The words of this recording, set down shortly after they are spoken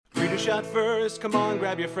Shot First, come on,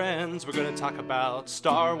 grab your friends. We're gonna talk about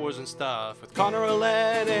Star Wars and stuff with Connor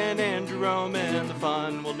Ouellette and Andrew Roman. The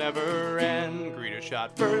fun will never end. Greedo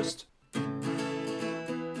Shot First.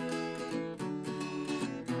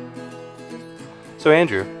 So,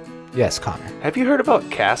 Andrew. Yes, Connor. Have you heard about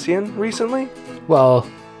Cassian recently? Well,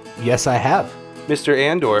 yes, I have. Mr.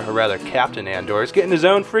 Andor, or rather Captain Andor, is getting his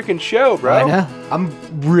own freaking show, bro. I know.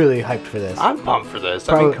 I'm really hyped for this. I'm pumped for this.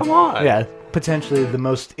 I mean, come on. Yeah, potentially the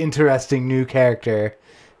most interesting new character,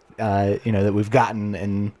 that we've gotten,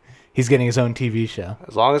 and he's getting his own TV show.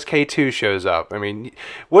 As long as K2 shows up. I mean,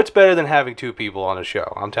 what's better than having two people on a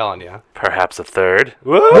show? I'm telling you. Perhaps a third.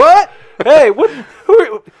 What? Hey, what?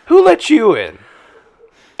 Who let you in?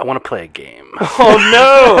 I want to play a game. Oh,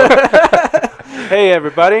 no. Hey,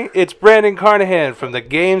 everybody. It's Brandon Carnahan from the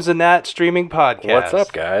Games and That streaming podcast. What's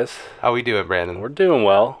up, guys? How we doing, Brandon? We're doing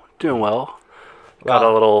well. Got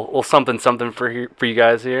a little something for you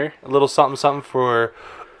guys here. A little something for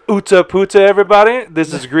Uta Puta, everybody.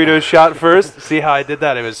 This is Greedo Shot First. See how I did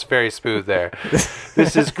that? It was very smooth there.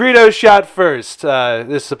 This is Greedo Shot First.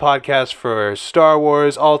 This is a podcast for Star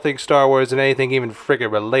Wars, all things Star Wars, and anything even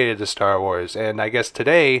freaking related to Star Wars. And I guess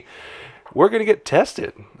today we're going to get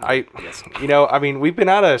tested. We've been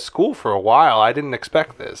out of school for a while. I didn't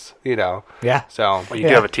expect this, Yeah. So, Well, you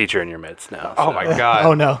do have a teacher in your midst now. Oh, my God.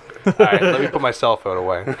 Oh, no. All right, let me put my cell phone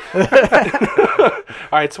away.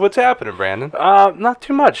 All right, so what's happening, Brandon? Not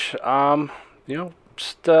too much.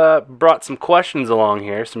 Just brought some questions along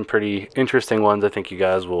here, some pretty interesting ones. I think you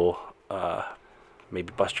guys will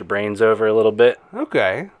maybe bust your brains over a little bit.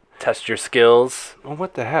 Okay. Test your skills. Well,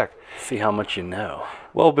 what the heck? See how much you know.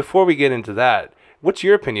 Well, before we get into that, what's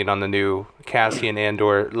your opinion on the new Cassian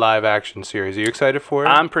Andor live-action series? Are you excited for it?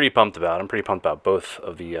 I'm pretty pumped about both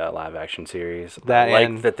of the live-action series. That I like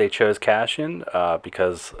and that they chose Cassian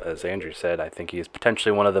because, as Andrew said, I think he is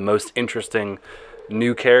potentially one of the most interesting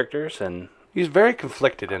new characters. And he's very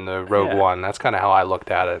conflicted in the Rogue One. That's kind of how I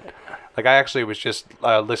looked at it. Like, I actually was just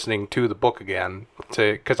listening to the book again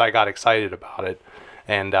because I got excited about it.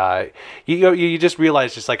 And you just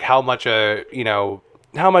realize just like how much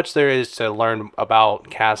how much there is to learn about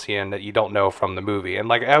Cassian that you don't know from the movie. And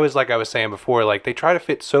like I was saying before, like they try to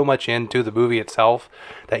fit so much into the movie itself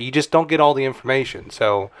that you just don't get all the information.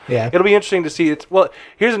 So yeah, it'll be interesting to see. Well,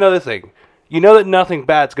 here's another thing. You know that nothing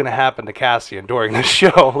bad's going to happen to Cassian during the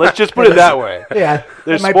show. Let's just put it that way. Yeah.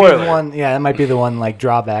 There's that might spoilers. be the one. Yeah, that might be the one like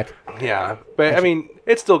drawback. Yeah, but I mean,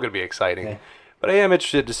 it's still going to be exciting. Yeah. But I am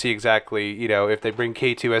interested to see exactly, if they bring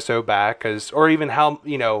K2SO back, or even how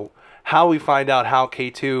we find out how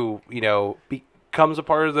K2, becomes a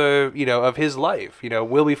part of the, of his life.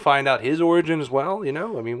 Will we find out his origin as well?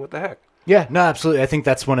 I mean, what the heck? Yeah, no, absolutely. I think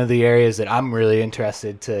that's one of the areas that I'm really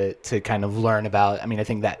interested to kind of learn about. I mean, I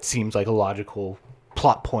think that seems like a logical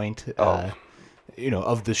plot point,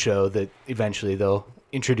 of the show that eventually they'll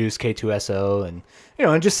introduce K2SO and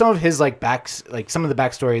and just some of his some of the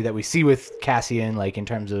backstory that we see with Cassian, like in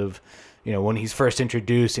terms of when he's first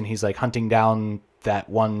introduced and he's like hunting down that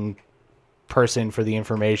one person for the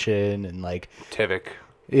information and like Tivik.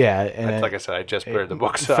 Yeah, and like I said, I just read the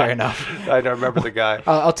book, so fair enough. I don't remember the guy.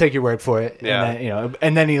 I'll take your word for it. Yeah,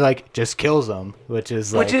 and then he like just kills him, which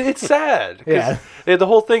is it's sad. Yeah, the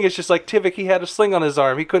whole thing is just like Tivik. He had a sling on his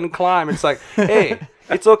arm. He couldn't climb. It's like, hey,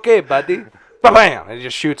 it's okay, buddy. Bam! And he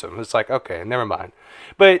just shoots him. It's like, okay, never mind.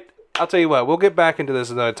 But I'll tell you what, we'll get back into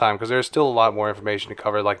this another time because there's still a lot more information to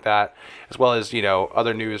cover like that, as well as,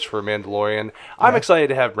 other news for Mandalorian. I'm excited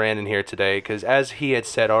to have Brandon here today because as he had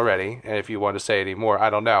said already, and if you want to say any more,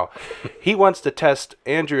 I don't know, he wants to test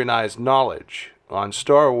Andrew and I's knowledge on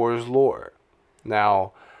Star Wars lore.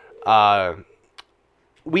 Now,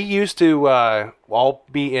 we used to all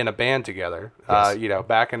be in a band together, yes.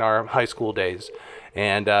 Back in our high school days.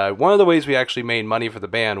 And one of the ways we actually made money for the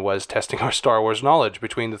band was testing our Star Wars knowledge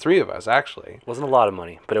between the three of us, actually. It wasn't a lot of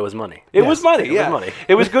money, but it was money. It was money, It was money.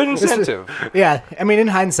 It was good incentive. Yeah, I mean, in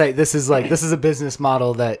hindsight, this is a business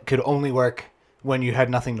model that could only work when you had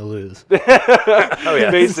nothing to lose. Oh, yeah.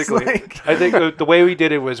 Basically. I think the way we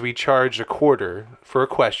did it was we charged $0.25 for a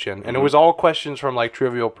question, and it was all questions from, like,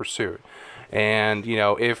 Trivial Pursuit. And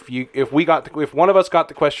if one of us got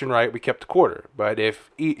the question right, we kept the $0.25. But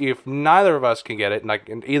if neither of us can get it,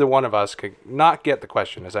 and either one of us could not get the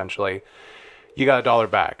question, essentially, you got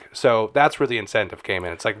 $1 back. So that's where the incentive came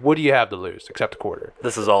in. It's like, what do you have to lose except $0.25?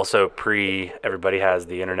 This is also everybody has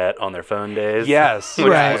the internet on their phone days. Yes, which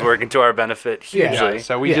was working to our benefit hugely. Yeah,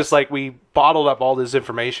 so we just we bottled up all this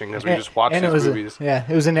information because we just watched and these it was movies. it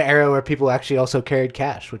was an era where people actually also carried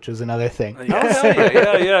cash, which was another thing. Oh,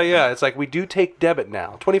 hell yeah. It's like we do take debit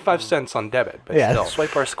now. 25 cents on debit, but Yeah. still.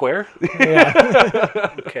 Swipe our square. Yeah.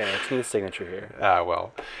 Okay, let's need a signature here. Ah,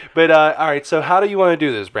 well. But, all right, so how do you want to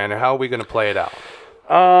do this, Brandon? How are we going to play it out?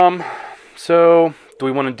 So do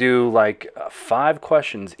we want to do like 5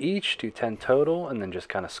 questions each, do 10 total, and then just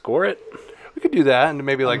kind of score it? We could do that, and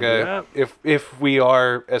maybe like Yeah. if we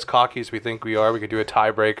are as cocky as we think we are, we could do a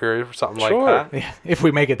tiebreaker or something Sure. like that. Yeah, if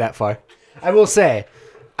we make it that far. I will say,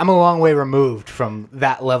 I'm a long way removed from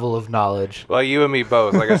that level of knowledge. Well, you and me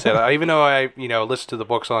both. Like I said, even though I listen to the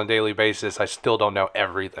books on a daily basis, I still don't know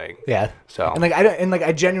everything. Yeah. So- and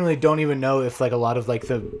I genuinely don't even know if like a lot of like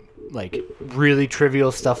the like really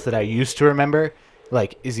trivial stuff that I used to remember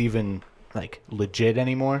like is even like legit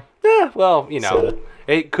anymore. Yeah, well, So-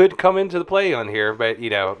 it could come into the play on here, but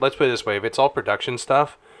let's put it this way: if it's all production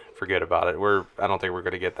stuff, forget about it. I don't think we're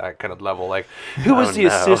going to get that kind of level. Like, who was the no.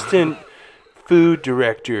 assistant food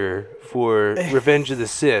director for Revenge of the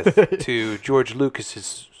Sith to George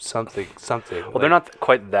Lucas's something? Well, they're not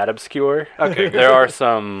quite that obscure. Okay, good. There are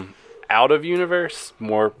some out of universe,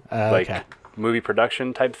 more like okay. movie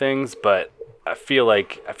production type things, but I feel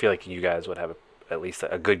like you guys would have at least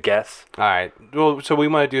a good guess. All right. Well, so we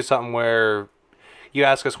want to do something where you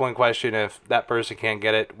ask us one question. If that person can't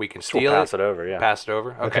get it, we can steal We'll pass it over, yeah. Pass it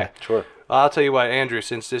over. Okay. Sure. Well, I'll tell you what, Andrew.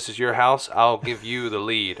 Since this is your house, I'll give you the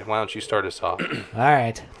lead. Why don't you start us off? All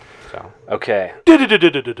right. So. Okay.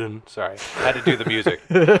 Sorry, I had to do the music.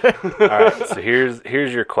 All right. So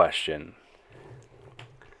here's your question.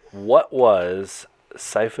 What was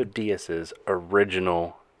Sifo Dyas's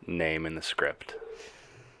original name in the script?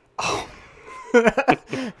 Oh.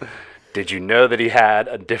 Did you know that he had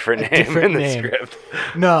a different name different in the name. script?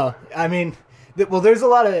 No, I mean, well, there's a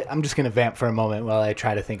lot of. I'm just gonna vamp for a moment while I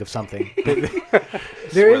try to think of something.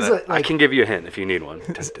 There is I like can give you a hint if you need one.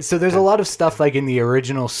 so there's a lot of stuff like in the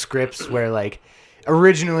original scripts where like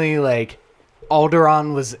originally like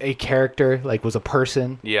Alderaan was a character, like was a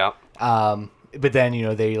person. Yeah. But then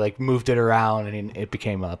they like moved it around and it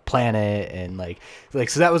became a planet and like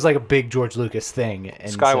so that was like a big George Lucas thing.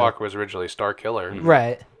 And Skywalker was originally Star Killer.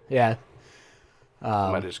 right? Yeah.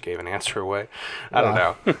 I just gave an answer away. I don't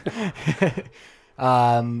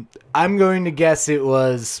know. I'm going to guess it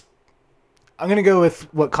was. I'm going to go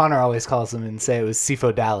with what Connor always calls him and say it was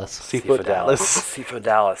Sifo Dallas. Sifo Dallas. Sifo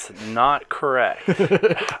Dallas. Not correct.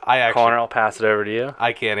 I actually. Connor, I'll pass it over to you.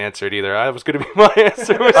 I can't answer it either. I was going to be my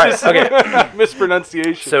answer. Was Right, just okay.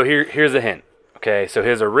 mispronunciation. So here's a hint. Okay, so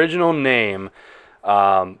his original name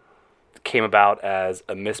came about as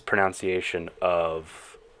a mispronunciation of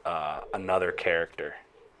another character.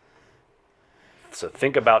 So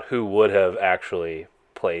think about who would have actually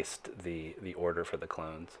placed the order for the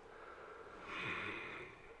clones.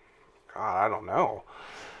 God, I don't know.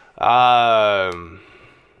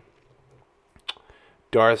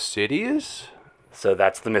 Darth Sidious? So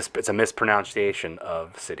that's it's a mispronunciation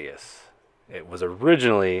of Sidious. It was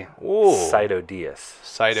originally Ooh. Sifo Dyas.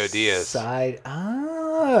 Sifo Dyas. Side.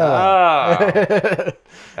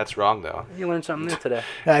 That's wrong, though. You learned something new today.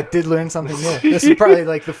 I did learn something new. This is probably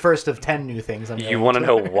like the first of 10 new things I'm You want to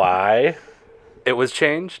know why it was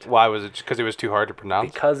changed? Why was it? Because it was too hard to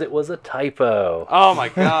pronounce? Because it was a typo. Oh, my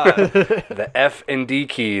God. The F and D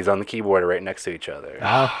keys on the keyboard are right next to each other.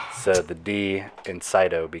 So the D in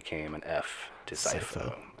Sifo became an F to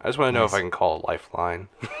Sifo. I just want to know if I can call a lifeline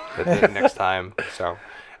next time. So, all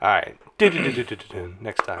right.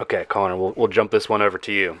 Next time. Okay, Connor, we'll jump this one over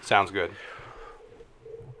to you. Sounds good.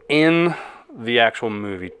 In the actual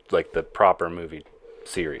movie, like the proper movie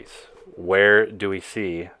series, where do we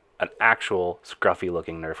see an actual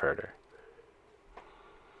scruffy-looking nerf herder?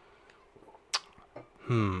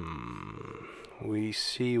 We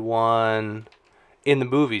see one in the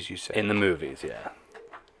movies, you say? In the movies, yeah.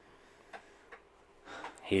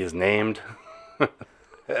 He is named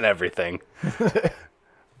and everything.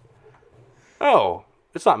 Oh,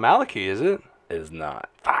 it's not Maliki, is it? It is not.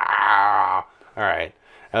 Ah, all right.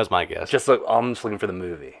 That was my guess. I'm just looking for the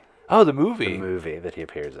movie. Oh, the movie. The movie that he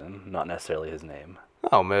appears in, not necessarily his name.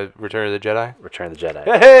 Oh, Return of the Jedi. Return of the Jedi.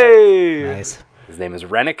 Hey! Nice. His name is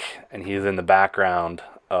Rennick, and he's in the background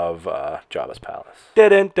of Jabba's palace.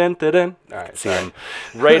 Dun, dun, dun, dun. All right. See him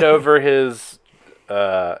right over his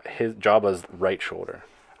Jabba's right shoulder.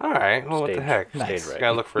 All right. Well, what the Stage- heck? Nice. Stage right.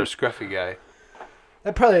 Gotta look for a scruffy guy. I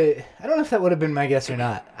don't know if that would have been my guess or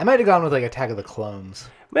not. I might have gone with like Attack of the Clones.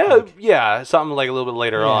 Well, yeah, something like a little bit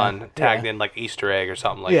later Yeah, on, tagged yeah. in like Easter egg or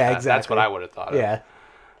something like Yeah, that. That's exactly. what I would have thought of. Yeah,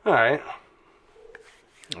 All right.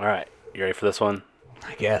 All right, you ready for this one?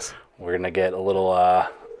 I guess. We're gonna get a little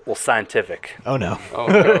Well, scientific. Oh no. Oh,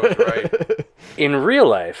 no, that's right. In real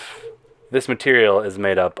life, this material is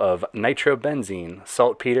made up of nitrobenzene,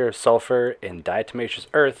 saltpeter, sulfur, and diatomaceous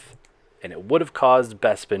earth, and it would have caused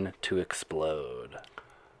Bespin to explode.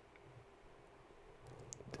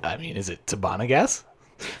 I mean, is it Tabana gas?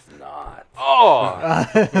 Not.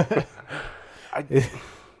 Oh. These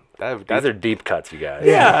are deep cuts, you guys.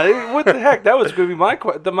 Yeah, what the heck? That was gonna be that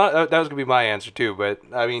was gonna be my answer too. But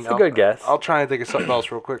I mean, It's a good guess. I'll try and think of something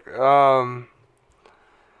else real quick.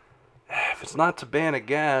 If it's not Tabana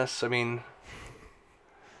gas, I mean,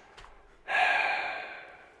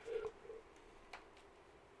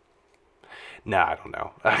 nah, I don't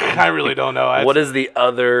know. I really don't know. What is the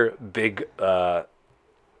other big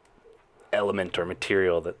element or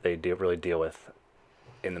material that they really deal with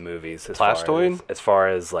in the movies? Plastoid? As far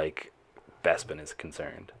as like Bespin is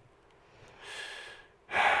concerned.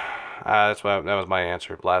 that was my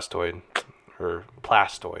answer. Blastoid, or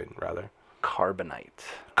plastoid rather. Carbonite.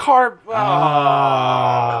 Carbonite.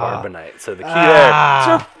 So the key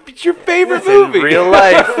there. It's your favorite It's movie. in real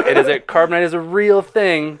life, carbonite is a real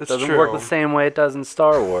thing. That's Doesn't true. work the same way it does in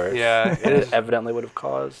Star Wars. Yeah. It evidently would have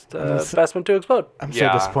caused Bespin to explode. I'm so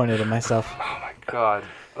Yeah. disappointed in myself. Oh my god!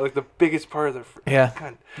 Like the biggest part of the. Yeah.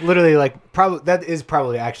 God. Literally, like, that is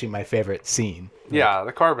probably actually my favorite scene. Yeah,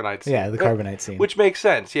 the carbonite scene. Yeah, the carbonite scene. Which makes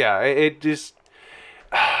sense. Yeah, it just.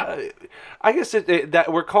 I guess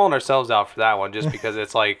that we're calling ourselves out for that one just because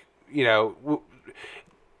it's like, you know,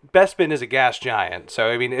 Bespin is a gas giant, so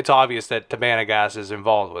I mean it's obvious that Tabana gas is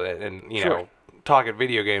involved with it, and you know, talking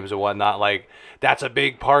video games and whatnot, like that's a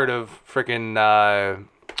big part of freaking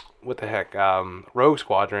what the heck, Rogue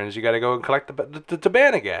Squadron is you got to go and collect the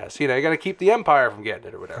Tabana gas. You know, you got to keep the Empire from getting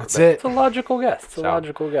it or whatever. That's But- it. It's a logical guess. All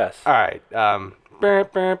right. All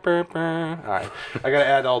right. I gotta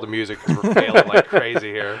add all the music because we're failing like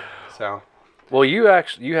crazy here. So. Well, you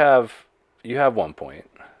have 1 point.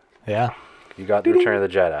 Yeah. You got the Return of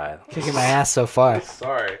the Jedi. Kicking my ass so far.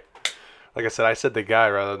 Sorry. Like I said, I said the guy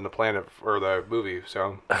rather than the planet or the movie.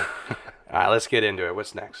 So. All right, let's get into it.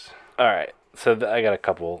 What's next? All right. So I got a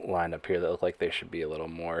couple lined up here that look like they should be a little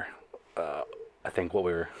more. I think what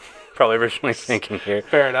we were probably originally thinking here.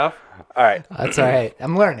 Fair enough. All right. That's all right.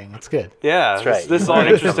 I'm learning. It's good. Yeah, That's right. This is You all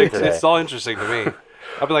learned interesting. something today. It's all interesting to me.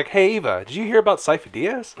 I'll be like, "Hey Eva, did you hear about Cypher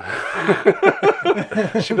Diaz?"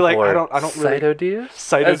 She'd be like, Or "I don't really." Saito Diaz?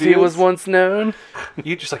 Saito As he Diaz? was once known.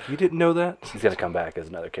 You just like you didn't know that? He's going to come back as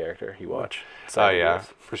another character you watch. Oh Saito yeah,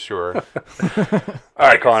 Diaz. for sure. All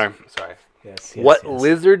right, Connor. Sorry. Yes. What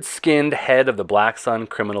lizard-skinned head of the Black Sun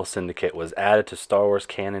criminal syndicate was added to Star Wars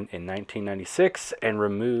canon in 1996 and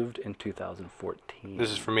removed in 2014? This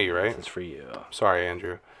is for me, right? This is for you. Sorry,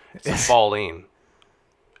 Andrew. It's the Pauline.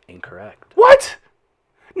 Incorrect. What?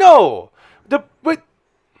 No.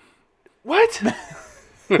 What?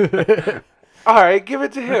 All right, give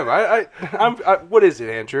it to him. I'm. What is it,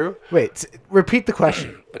 Andrew? Wait, repeat the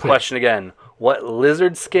question. The question again. What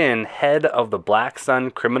lizard skin head of the Black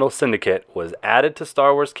Sun criminal syndicate was added to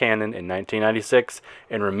Star Wars canon in 1996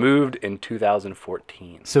 and removed in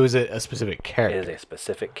 2014? So is it a specific It character? is a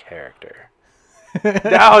specific character.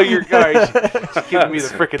 Now you're guys giving me the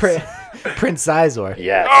frickin' Prince Sizor.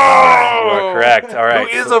 Yes. Oh! You are correct. All right.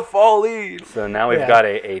 Who is a Pauline? So now we've Yeah. got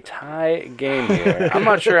a tie game here. I'm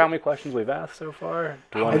not sure how many questions we've asked so far.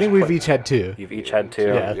 Do you want I to think just we've put- each had 2. You've each had 2?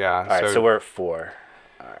 Yeah. Yeah. All right, so we're at 4.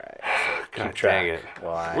 All right. So God keep track. dang it.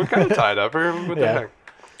 Why? We're kind of tied up here. What the Yeah. heck?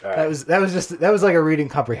 That was like a reading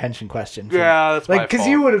comprehension question. for me. Yeah, that's my like because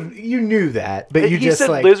fault. you knew that, but you He just said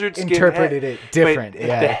like lizard skin interpreted head, it different. but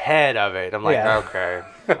Yeah. the head of it. I'm like, Yeah. okay,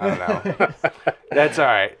 I don't know. That's all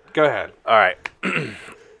right. Go ahead. All right.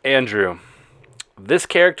 Andrew. This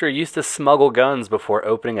character used to smuggle guns before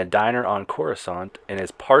opening a diner on Coruscant and is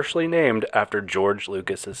partially named after George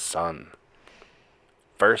Lucas's son.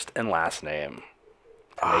 First and last name.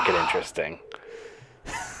 To make it interesting.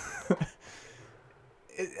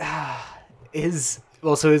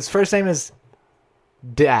 So his first name is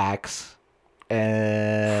Dax,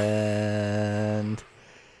 and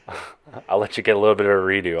I'll let you get a little bit of a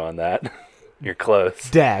redo on that. You're close.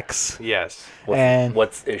 Dex, Yes. and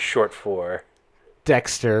What's is short for?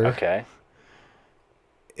 Dexter. Okay.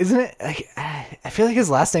 Isn't it? Like, I feel like his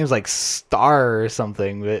last name's like Star or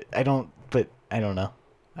something, but I don't know.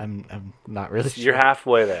 I'm not really sure. You're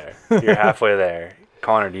halfway there. You're halfway there.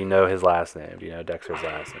 Connor, do you know his last name? Do you know Dexter's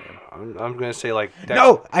last name? I'm gonna say like.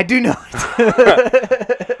 No, I do know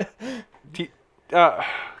it. God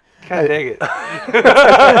dang it.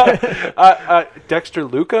 Dexter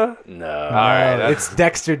Luca. No. All right. No, it's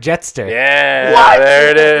Dexter Jetster. Yeah. There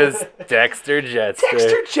it is. Dexter Jetster.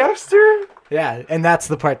 Dexter Jester. Yeah, and that's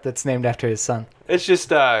the part that's named after his son. It's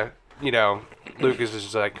just, Lucas is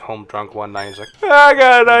just like home drunk one night. He's like, I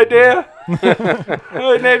got an idea.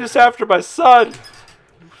 I named this after my son.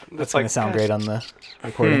 That's going to sound great on the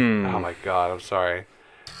recording. Oh my god, I'm sorry.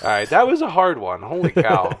 All right, that was a hard one. Holy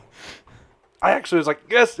cow. I actually was like,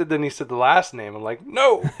 yes, and then he said the last name. I'm like,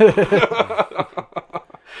 no.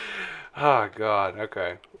 Oh god,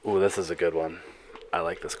 okay. Ooh, this is a good one. I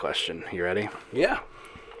like this question. You ready? Yeah.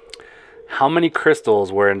 How many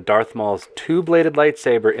crystals were in Darth Maul's two-bladed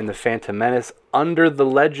lightsaber in The Phantom Menace under the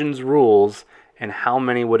Legends rules, and how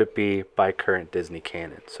many would it be by current Disney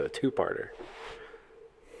canon? So a two-parter.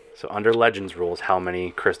 So under Legends rules, how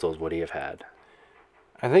many crystals would he have had?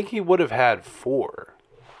 I think he would have had 4.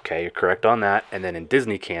 Okay, you're correct on that. And then in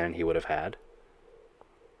Disney canon, he would have had...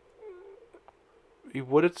 He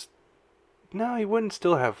would have... No, he wouldn't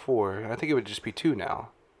still have 4. I think it would just be 2 now.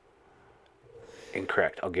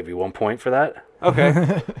 Incorrect. I'll give you 1 point for that.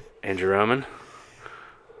 Okay. Andrew Roman?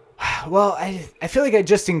 Well, I feel like I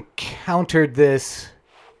just encountered this.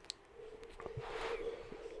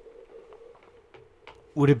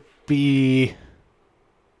 Would it be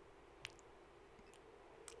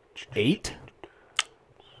 8?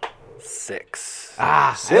 6.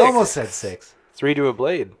 I 6. almost said 6. 3 to a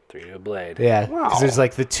blade. 3 to a blade. Yeah, Wow. because there's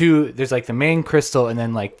like there's like the main crystal and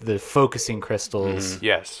then like the focusing crystals.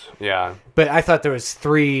 Yes. Yeah. But I thought there was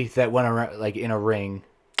 3 that went around like in a ring,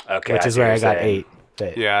 Okay. which is see where what I you're got saying. 8.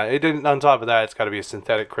 But Yeah. It didn't. On top of that, it's got to be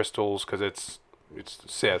synthetic crystals because it's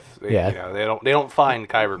Sith. Yeah. They don't find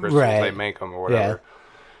kyber crystals. Right. They make them or whatever.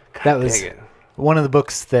 that was Dang it. one of the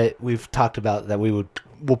books that we've talked about that we'll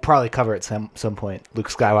probably cover at some point. Luke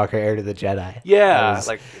Skywalker, Heir to the Jedi. Yeah.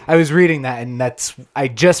 I was reading that, and I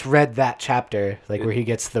just read that chapter, like where he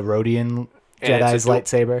gets the Rhodian And Jedi's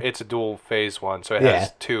lightsaber. It's a dual phase one, so it Yeah.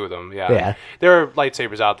 has 2 of them. Yeah. Yeah. There are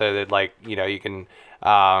lightsabers out there that you can.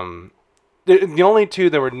 The only 2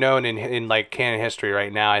 that were known in like canon history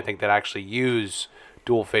right now, I think, that actually use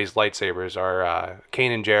dual phase lightsabers are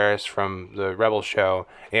Kanan Jarrus from the Rebels show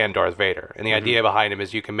and Darth Vader. And the idea behind him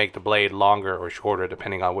is you can make the blade longer or shorter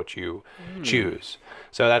depending on what you choose.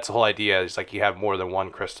 So that's the whole idea. Is like you have more than one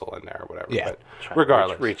crystal in there or whatever. Yeah. But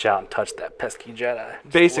regardless, Reach out and touch that pesky Jedi.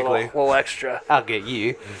 Just Basically. a little extra. I'll get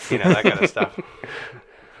you. That kind of stuff.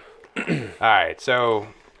 All right, so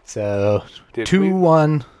So Did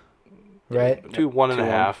 2-1, right? 2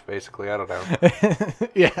 1.5, basically. I don't know.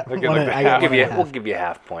 Yeah, I'll get like the half. We'll give you a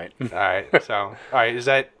half point. All right, all right. Is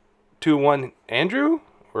that 2-1 Andrew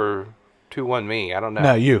or 2-1 me? I don't know.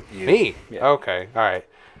 No, you. Me? Yeah. Okay, all right.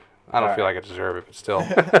 I don't All feel like I deserve it, but still,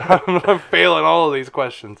 I'm failing all of these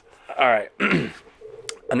questions. All right.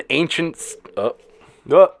 An ancient... Oh,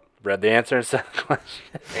 Oh, read the answer and said the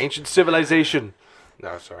question. ancient civilization.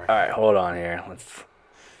 No, sorry. All right, hold on here.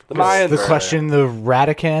 The Mayans. The question, the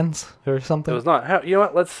Radicans or something? It was not... You know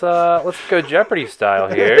what? Let's go Jeopardy style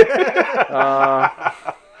here.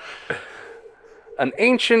 An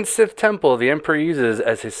ancient Sith temple the Emperor uses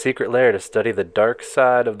as his secret lair to study the dark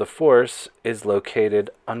side of the Force is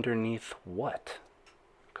located underneath what,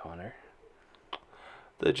 Connor?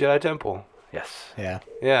 The Jedi Temple. Yes. Yeah.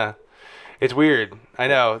 Yeah. It's weird. I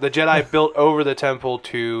know. The Jedi built over the temple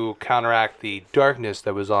to counteract the darkness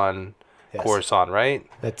that was on Yes. Coruscant, right?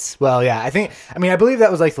 I believe that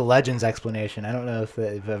was like the Legends explanation. I don't know if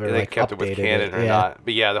they've ever They like kept it with updated canon or Yeah. not.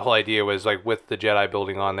 But yeah, the whole idea was like with the Jedi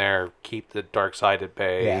building on there, keep the dark side at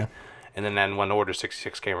bay. Yeah. And then when Order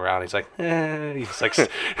 66 came around, he's like,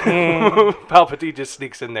 Palpatine just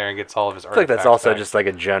sneaks in there and gets all of his I feel like that's artifacts also back. just like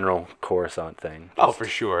a general Coruscant thing. Oh, for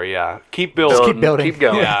sure, yeah. Keep building. keep building. Keep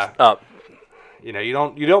going. Yeah. Up. You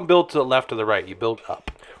don't build to the left or the right. You build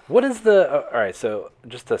up. What is the... all right, so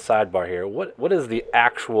just a sidebar here. What is the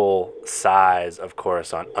actual size of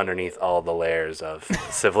Coruscant underneath all the layers of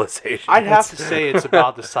civilization? I'd have to say it's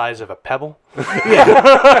about the size of a pebble. Like,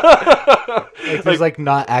 there's like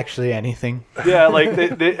not actually anything. Yeah, like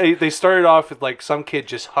they started off with like some kid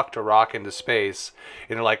just hucked a rock into space,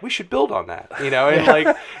 and they're like, we should build on that, and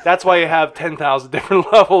like that's why you have 10,000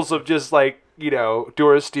 different levels of just like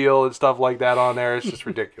Durasteel and stuff like that on there. It's just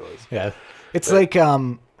ridiculous. Yeah. It's like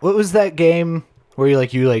what was that game where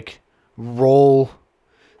you roll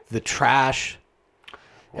the trash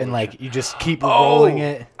and like you just keep rolling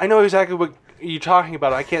it? I know exactly what you're talking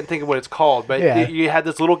about. I can't think of what it's called, but Yeah. you had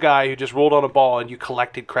this little guy who just rolled on a ball and you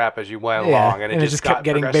collected crap as you went along, and it just kept got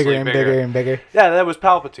getting bigger progressively and bigger and bigger. Yeah, that was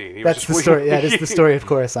Palpatine. He was That's the story. That is the story of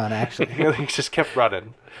Coruscant, actually. He just kept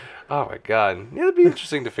running. Oh my god, it'd be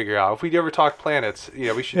interesting to figure out if we ever talk planets.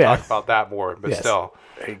 We should Yeah. talk about that more. But Yes. still,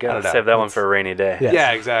 There you I go. don't know. Save that one for a rainy day. Yeah.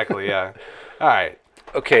 yeah, exactly. Yeah. All right.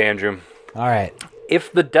 Okay, Andrew. All right.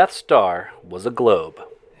 If the Death Star was a globe,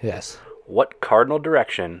 Yes. what cardinal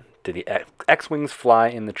direction did the X-Wings fly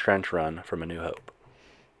in the trench run from A New Hope?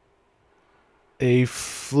 They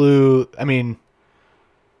flew. I mean,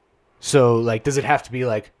 so like, does it have to be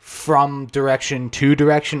like from direction to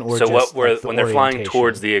direction, or So just like, when they're flying orientation?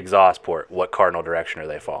 towards the exhaust port, what cardinal direction are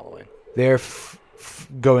they following? They're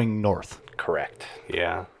going north. Correct.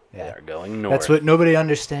 Yeah. Yeah. They're going north. That's what nobody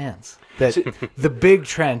understands. That the big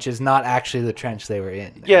trench is not actually the trench they were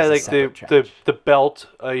in. Yeah, It's a like separate the trench. the belt,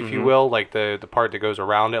 if you will, like the part that goes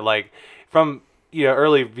around it. Like from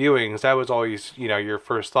early viewings, that was always your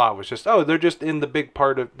first thought was just, oh, they're just in the big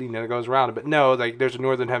part of that goes around it. But no, like there's a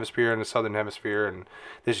northern hemisphere and a southern hemisphere, and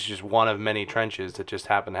this is just one of many trenches that just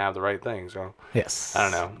happen to have the right thing. So Yes. I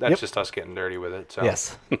don't know. That's Yep. just us getting dirty with it. So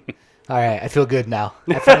Yes. All right, I feel good now.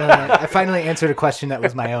 I finally answered a question that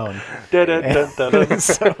was my own. Da-da-da-da-da.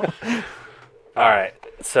 So, All right.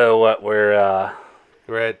 So what we're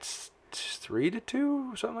We're at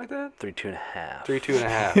 3-2, something like that. 3, 2.5. 3,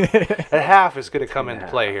 2.5. That half is going to come into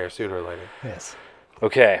play here sooner or later. yes.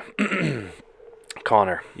 Okay.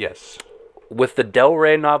 Connor, Yes. with the Del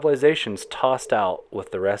Rey novelizations tossed out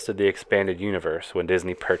with the rest of the expanded universe when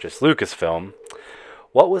Disney purchased Lucasfilm,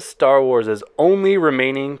 what was Star Wars' only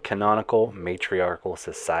remaining canonical matriarchal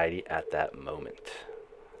society at that moment?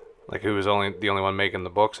 Like who was the only one making the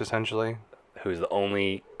books, essentially? Who's the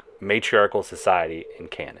only matriarchal society in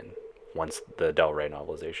canon once the Del Rey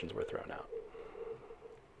novelizations were thrown out?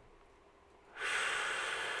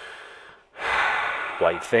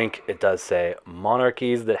 While you think it does say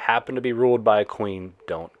monarchies that happen to be ruled by a queen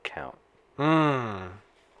don't count.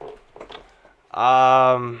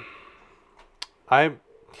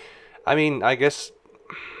 I mean, I guess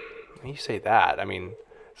you say that. I mean,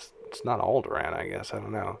 it's not Alderaan, I guess. I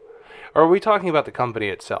don't know. Or are we talking about the company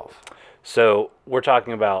itself? So we're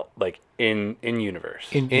talking about like in universe.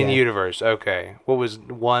 In universe, okay. What was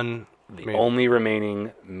one? The only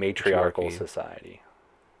remaining matriarchal Matriarchy. society.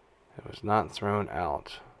 It was not thrown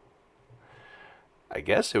out. I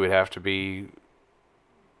guess it would have to be.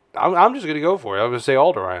 I'm just gonna go for it. I'm gonna say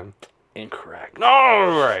Alderaan. Incorrect. No,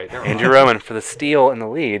 right. Never mind. Andrew Roman for the steal in the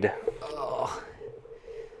lead.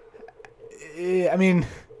 I mean,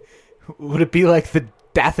 would it be like the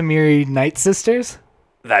Dathomiri Night Sisters?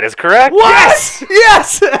 That is correct. Yes!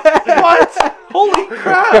 Yes! What? Holy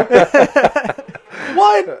crap!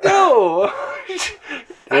 What? No.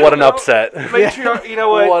 What an upset. Matriarch. You know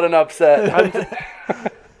what? What an upset.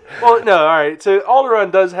 Well, no. All right. So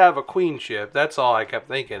Alderaan does have a queenship. That's all I kept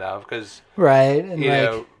thinking of because Right. And you like,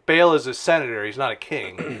 know Bale is a senator. He's not a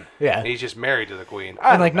king. yeah. He's just married to the queen.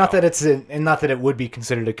 And like, not that it's and not that it would be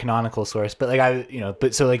considered a canonical source, but like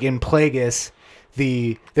but so like in Plagueis,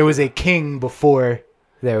 there was a king before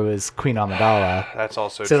there was Queen Amidala. That's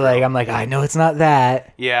also So true. like, I'm like, I know it's not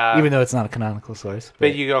that. Yeah. Even though it's not a canonical source.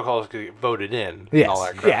 But you go call it voted in. yes. And all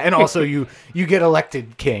that crap. Yeah, and also you get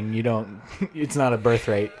elected king. You don't. It's not a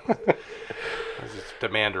birthright. Just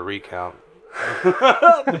demand a recount.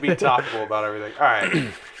 To be topical about everything. All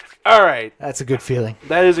right. All right. That's a good feeling.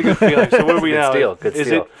 That is a good feeling. So what are we Good now? steal, good is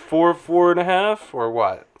steal. it 4.5 or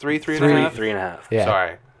what? 3, 3.5? 3.5. Yeah.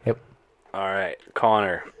 Sorry. Yep. All right,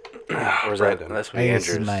 Connor. Or is that? Brandon. That's I think Andrews.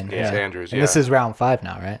 this is mine. It's Yeah. Andrews, And yeah. this is round 5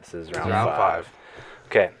 now, right? This is It's round, round 5. 5.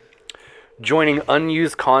 Okay. Joining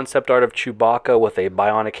unused concept art of Chewbacca with a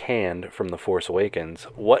bionic hand from The Force Awakens,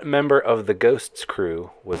 what member of the Ghosts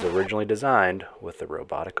crew was originally designed with the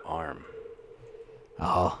robotic arm?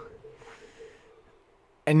 Oh.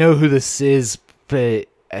 I know who this is, but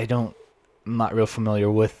I'm not real familiar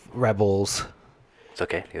with Rebels. It's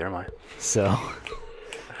okay, neither am I. So,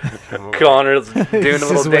 Connor's doing a This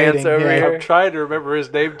little is dance waiting, over yeah. here. I'm trying to remember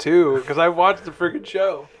his name too because I watched the freaking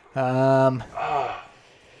show.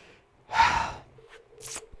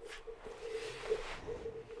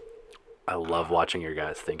 I love watching your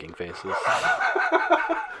guys' thinking faces.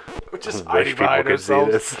 We're just I wish hiding people behind could see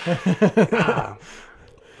ourselves.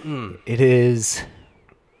 this. it is.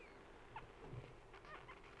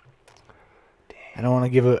 I don't want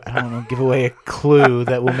to give away a clue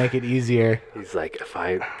that will make it easier. He's like, if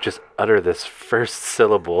I just utter this first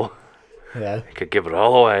syllable, Yeah. I could give it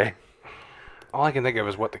all away. All I can think of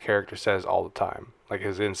is what the character says all the time, like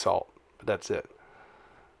his insult. But that's it.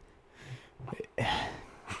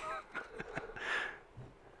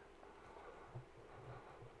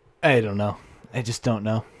 I don't know. I just don't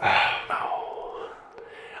know.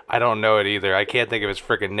 I don't know it either. I can't think of his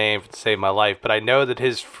freaking name to save my life, but I know that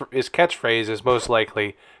his catchphrase is most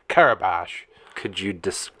likely Carabash. Could you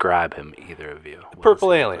describe him, either of you? What Purple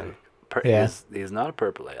does he alien. look like? Yeah. He's not a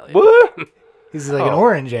purple alien. What? He's like an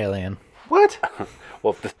orange alien. What?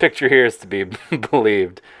 Well, if this picture here is to be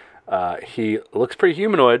believed, he looks pretty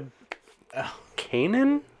humanoid.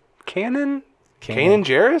 Kanan? Kanan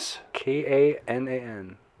Jarrus?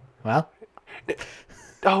 Kanan. Well,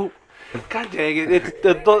 Oh, god dang it! It's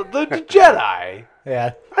the Jedi.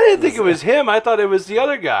 yeah. I didn't think it was him. I thought it was the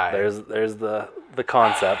other guy. There's the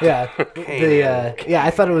concept. Yeah.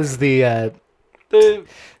 I thought it was the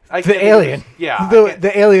the alien. Yeah.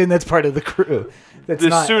 The alien that's part of the crew. That's the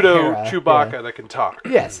not pseudo Hera. Chewbacca that can talk.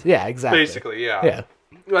 Yeah. Yes. Yeah. Exactly. Basically, yeah. Yeah.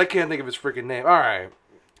 I can't think of his freaking name. All right.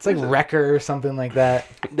 It's like Wrecker or something like that.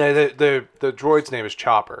 The droid's name is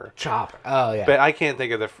Chopper. Chopper. Oh yeah. But I can't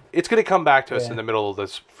think of the. It's going to come back to us in the middle of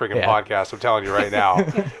this freaking podcast. I'm telling you right now.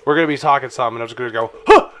 We're going to be talking something, and I'm just going to go,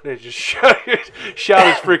 huh! And just shout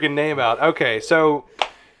his freaking name out. Okay, so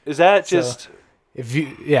is that just?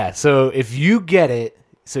 So if you get it,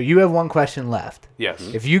 so you have one question left.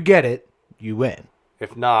 Yes. If you get it, you win.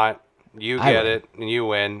 If not, you get it and you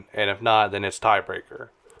win, and if not, then it's tiebreaker.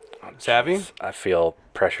 Savvy? I feel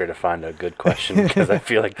pressure to find a good question because I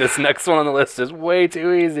feel like this next one on the list is way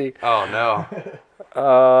too easy. Oh no.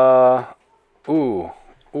 Ooh,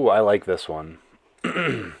 I like this one.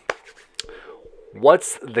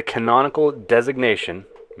 What's the canonical designation,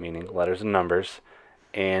 meaning letters and numbers,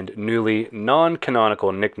 and newly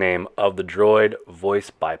non-canonical nickname of the droid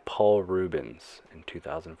voiced by Paul Rubens in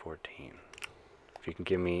 2014? If you can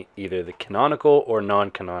give me either the canonical or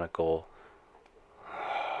non-canonical,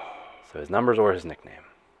 so his numbers or his nickname.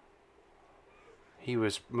 He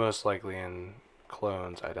was most likely in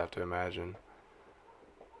Clones, I'd have to imagine.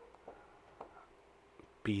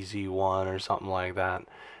 BZ1 or something like that.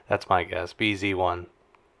 That's my guess. BZ1.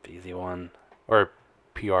 BZ1. Or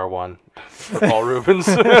PR1 for Paul Rubens.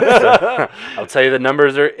 I'll tell you the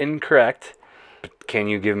numbers are incorrect, but can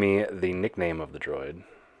you give me the nickname of the droid?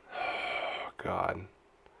 Oh, God.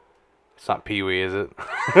 It's not Pee-wee, is it?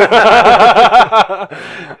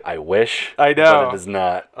 I wish. I know. But it is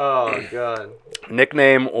not. Oh, God.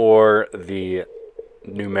 Nickname or the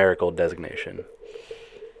numerical designation?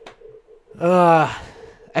 I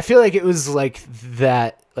feel like it was like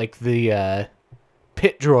that, like the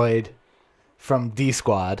pit droid from D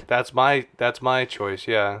Squad. That's my choice,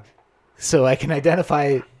 yeah. So I can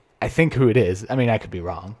identify, I think, who it is. I mean, I could be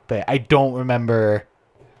wrong, but I don't remember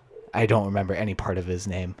any part of his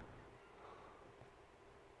name.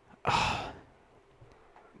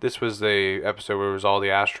 This was the episode where it was all the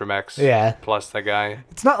astromechs plus that guy.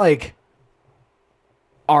 It's not like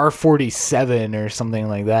R47 or something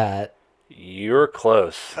like that. You're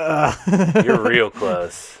close. You're real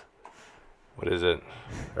close. What is it?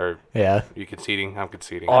 Or you conceding? I'm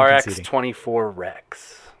conceding. RX-24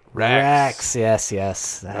 Rex. Rex,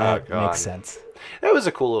 yes. That makes sense. That was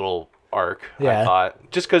a cool little arc, I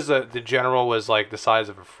thought. Just because the general was like the size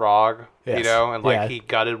of a frog, you know, and like he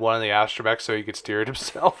gutted one of the astromechs so he could steer it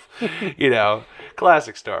himself. You know,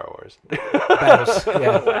 classic Star Wars.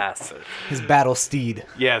 Classic. His battle steed.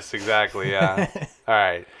 Yes, exactly, yeah. All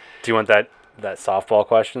right. Do you want that softball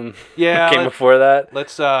question? Yeah. Came before that?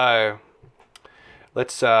 Let's do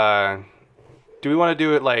we want to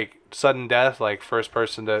do it like sudden death, like first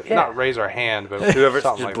person to not raise our hand, but whoever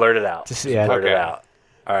just like blurt it out. Just blurt it out.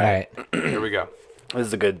 All right. Here we go. This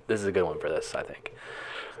is a good one for this, I think.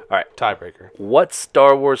 All right. Tiebreaker. What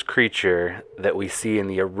Star Wars creature that we see in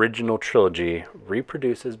the original trilogy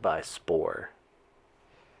reproduces by spore?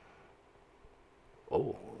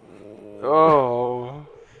 Oh.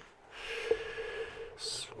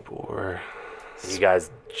 Spore. You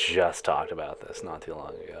guys just talked about this not too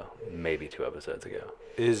long ago. Maybe 2 episodes ago.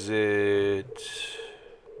 Is it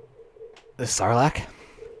The Sarlacc?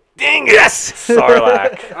 Dang it! Yes!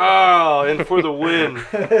 Sarlacc. Oh, and for the win.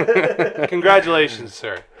 Congratulations,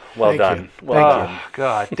 sir. Well done. Thank Well you. Oh,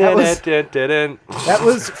 God. That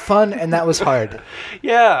was fun and that was hard.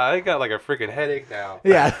 Yeah, I got like a freaking headache now.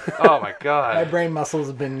 Yeah. Oh, my God. My brain muscles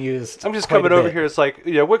have been used. I'm just quite coming a over bit. here. It's like,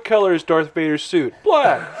 what color is Darth Vader's suit?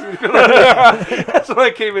 Black. That's what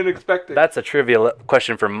I came in expecting. That's a trivia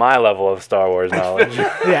question for my level of Star Wars knowledge.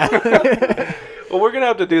 Yeah. Well, we're going to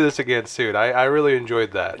have to do this again soon. I really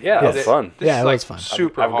enjoyed that. Yeah, it was fun. This is it like was fun.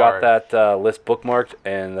 super I've hard. got that list bookmarked,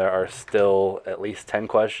 and there are still at least 10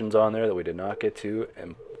 questions on there that we did not get to,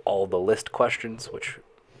 and all the list questions, which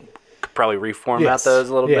could probably reformat those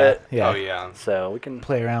a little bit. Yeah. Oh, yeah. So we can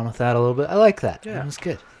Play around with that a little bit. I like that. Yeah. That was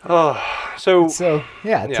good. Oh, so To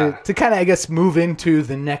kind of, I guess, move into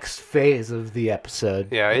the next phase of the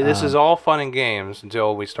episode. yeah, this is all fun and games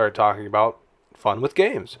until we start talking about fun with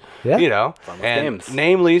games. Yeah. You know, with and games.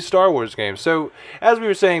 namely Star Wars games. So as we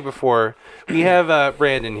were saying before, we have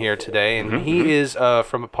Brandon here today, and he is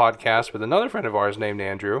from a podcast with another friend of ours named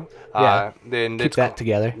Andrew. Yeah. Then Keep that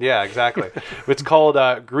together. Yeah, exactly. It's called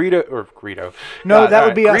Greedo. No, that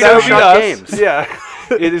would be us. That would be Shot us. Games. Yeah,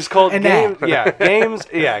 it is called And Games. that. Yeah, Games.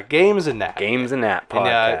 Yeah, Games and that. Games and that And,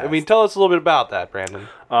 podcast. I mean, tell us a little bit about that, Brandon.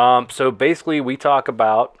 So basically, we talk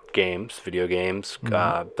about games, video games.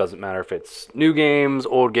 Doesn't matter if it's new games,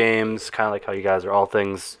 old games. Kind of like how you guys are all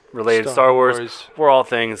things related to Star Star Wars. Wars. We're all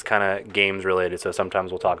things kind of games related. So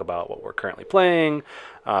sometimes we'll talk about what we're currently playing,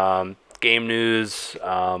 game news,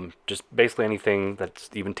 just basically anything that's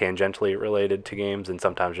even tangentially related to games, and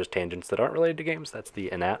sometimes just tangents that aren't related to games. That's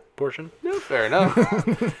the in-app portion. No, fair enough.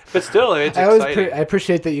 But still, it's I always exciting. I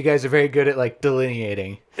appreciate that you guys are very good at like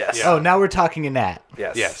delineating. Yes. Yeah. Oh, now we're talking in that.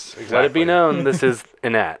 Yes. Yes, Let it exactly. be known this is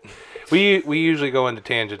in-app. We usually go into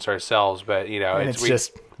tangents ourselves, but you know, And it's we,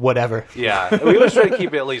 just whatever. yeah. We always try to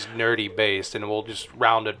keep it at least nerdy based, and we'll just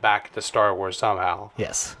round it back to Star Wars somehow.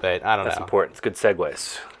 Yes. But I don't That's know. important. It's good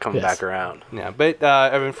segues coming Yes. back around. Yeah, but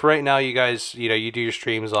I mean, for right now, you guys, you know, you do your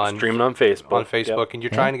streams on Streaming on Facebook. on Facebook, Yep. and you're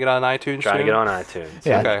trying to get on iTunes. Trying to soon? get on iTunes.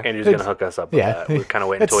 Yeah. Okay. Andrew's It's- going to hook us up with yeah. that. We're kind of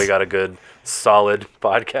waiting until we It's- got a good, solid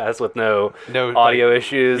podcast with no No, audio like,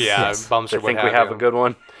 issues. Yeah, Yes. bumps I or what think have we have you. a good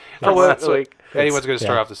one. Oh, well, last week. Anyone's going to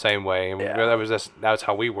start yeah. off the same way. And Yeah. that's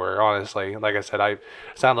how we were, honestly. Like I said, I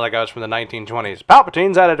sounded like I was from the 1920s.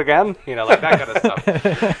 Palpatine's at it again. You know, like that kind of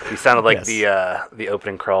stuff. You sounded like Yes. the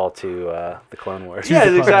opening crawl to the Clone Wars. Yeah,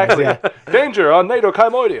 the exactly. yeah. Danger on NATO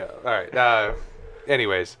Chimodia. All right.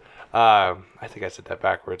 Anyways, I think I said that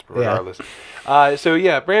backwards, but Yeah. regardless. So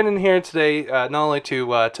yeah, Brandon here today, not only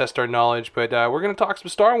to test our knowledge, but we're going to talk some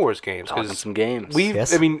Star Wars games. Talking 'cause some games.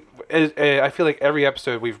 Yes. I mean, I feel like every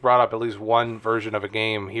episode we've brought up at least one version of a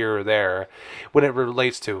game here or there when it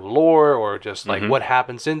relates to lore or just like what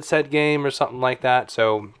happens in said game or something like that.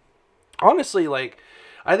 So honestly, like,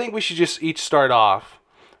 I think we should just each start off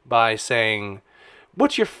by saying,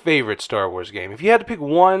 what's your favorite Star Wars game? If you had to pick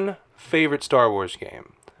one favorite Star Wars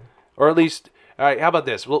game, or at least, all right, how about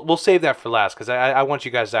this? We'll save that for last because I want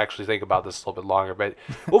you guys to actually think about this a little bit longer. But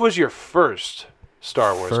what was your first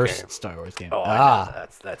Star Wars First game? Star Wars game. Oh, I know.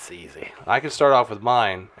 That's easy. I can start off with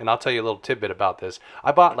mine, and I'll tell you a little tidbit about this.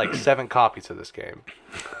 I bought like 7 copies of this game.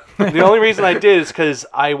 The only reason I did is because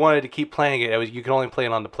I wanted to keep playing it. You could only play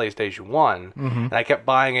it on the PlayStation 1, and I kept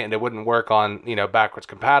buying it, and it wouldn't work on, you know, backwards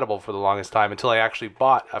compatible for the longest time until I actually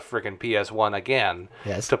bought a freaking PS1 again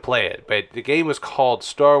Yes. to play it. But the game was called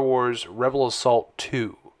Star Wars Rebel Assault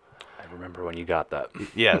 2. I remember when you got that.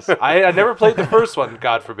 Yes, I never played the first one,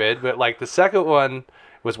 God forbid, but like the second one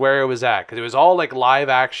was where it was at because it was all like live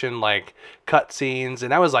action, like cutscenes,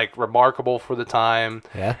 and that was like remarkable for the time.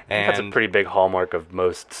 Yeah. and That's a pretty big hallmark of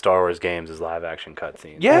most Star Wars games is live action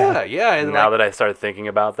cutscenes. yeah. And Now like, that I started thinking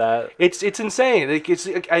about that, it's insane.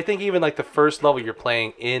 Like, I think even like the first level you're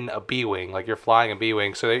playing in a B-wing, like you're flying a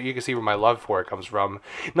B-wing, so that you can see where my love for it comes from.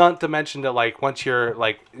 Not to mention that like once you're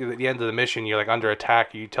like at the end of the mission, you're like under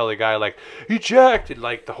attack. You tell the guy like eject, and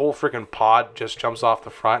like the whole freaking pod just jumps off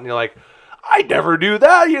the front, and you're like, I never do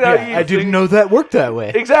that. You know, Yeah, I didn't know that worked that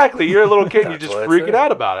way. Exactly. You're a little kid. You're just what I freaking said.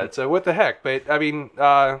 out about it. So what the heck? But I mean,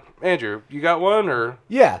 Andrew, you got one or?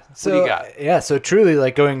 Yeah. So do you got? Yeah. So truly,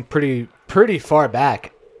 like going pretty far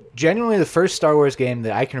back. Genuinely, the first Star Wars game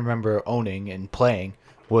that I can remember owning and playing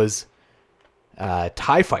was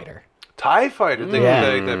TIE Fighter. TIE Fighter, the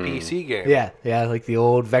PC game. Yeah, like the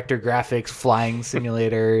old vector graphics flying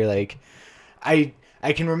simulator. Like, I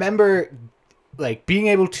can remember like being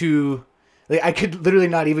able to, like, I could literally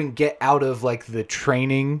not even get out of like the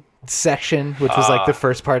training section, which was like the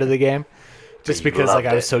first part of the game, just you because like I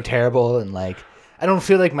loved was it. so terrible, and like I don't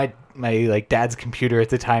feel like my like dad's computer at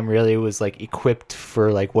the time really was like equipped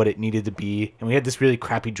for like what it needed to be, and we had this really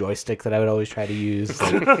crappy joystick that I would always try to use.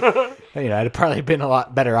 Like, you know, I'd probably been a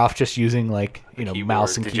lot better off just using like, you know,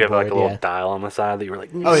 mouse and did you have keyboard. like a little yeah. dial on the side that you were like,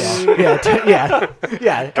 Oh yeah,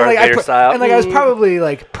 yeah. And, like, Vader style. and like I was probably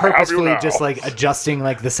like purposefully just like adjusting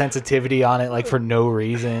like the sensitivity on it like for no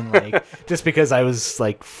reason, like just because I was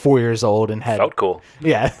like 4 years old and had felt cool.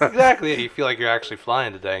 yeah. Exactly. You feel like you're actually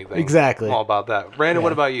flying the dang thing. Exactly. I'm all about that. Brandon,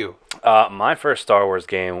 what about you? My first Star Wars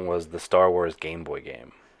game was the Star Wars Game Boy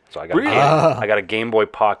game. So I got Really? I got a Game Boy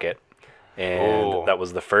Pocket, and Oh. that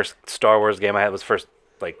was the first Star Wars game I had. It was first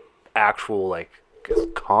like actual like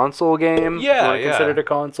console game. Yeah, if you yeah. considered a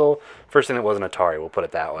console. First thing that wasn't Atari. We'll put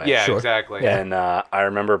it that way. Yeah, Sure. exactly. Yeah. And I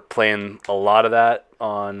remember playing a lot of that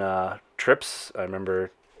on trips. I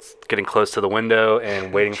remember getting close to the window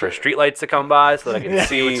and waiting for streetlights to come by so that I could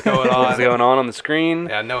see what's going what was on. going on the screen.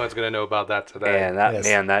 Yeah, no one's gonna know about that today. And that Yes.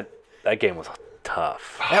 man, that game was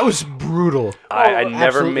tough. That was brutal. I never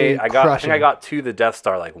absolutely made. I think crushing. I got to the Death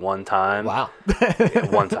Star like one time. Wow. Yeah,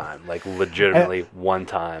 one time, like legitimately one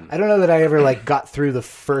time. I don't know that I ever like got through the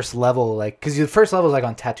first level, like because the first level is like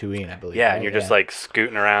on Tatooine, I believe. Yeah, right? and you're just like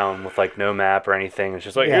scooting around with like no map or anything. It's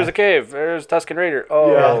just like, Yeah. here's a cave. There's Tusken Raider.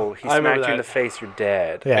 Oh, he I remember smacked you in that. the face. You're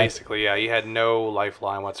dead. Yeah. Basically, yeah, you had no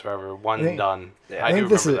lifeline whatsoever. One think- done. Yeah. I do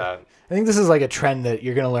this remember is, that. I think this is like a trend that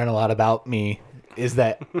you're gonna learn a lot about me. Is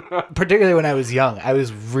that particularly when I was young, I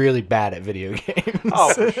was really bad at video games.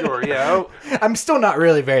 Oh, for sure. Yeah. Oh, I'm still not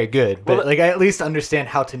really very good, but Well, like I at least understand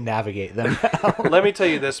how to navigate them. let me tell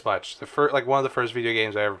you this much: one of the first video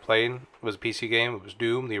games I ever played was a PC game. It was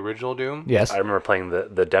Doom, the original Doom. Yes. I remember playing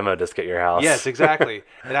the demo disc at your house. Yes, exactly.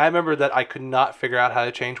 And I remember that I could not figure out how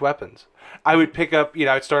to change weapons. I would pick up,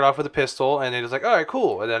 I'd start off with a pistol, and it was like, all right,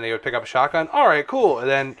 cool. And then they would pick up a shotgun, all right, cool. And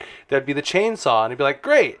then there'd be the chainsaw, and it'd be like,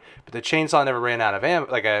 great. But the chainsaw never ran out of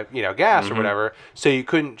gas or whatever, so you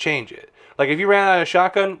couldn't change it. Like if you ran out of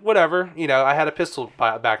shotgun, whatever. I had a pistol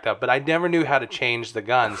backed up, but I never knew how to change the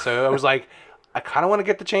gun. So I was like, I kind of want to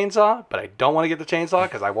get the chainsaw, but I don't want to get the chainsaw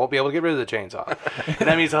because I won't be able to get rid of the chainsaw. And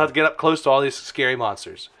that means I'll have to get up close to all these scary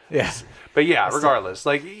monsters. Yes. But yeah, regardless,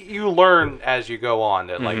 like you learn as you go on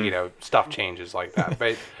that like stuff changes like that.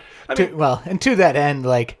 But I mean, And to that end,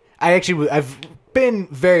 like I've been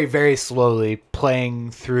very, very slowly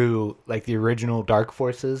playing through like the original Dark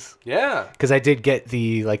Forces yeah, because I did get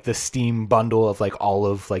the Steam bundle of like all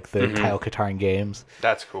of like the Kyle Katarn games.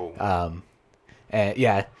 that's cool. And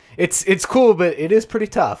yeah, it's cool, but it is pretty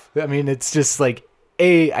tough. I mean, it's just like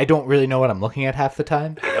I don't really know what I'm looking at half the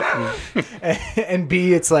time, and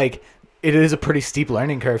B, it's like it is a pretty steep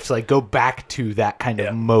learning curve to like go back to that kind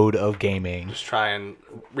of mode of gaming. Just try and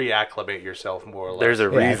reacclimate yourself more or less. There's a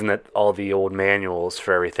reason that all the old manuals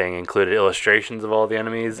for everything included illustrations of all the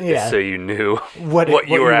enemies, Yeah. so you knew What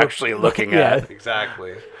you were actually looking at.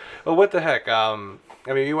 Exactly. Well, what the heck? I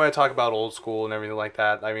mean, you want to talk about old school and everything like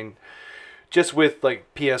that. I mean, just with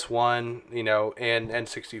like PS1, and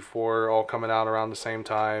N64 all coming out around the same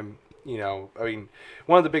time. I mean,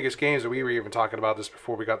 one of the biggest games that we were even talking about this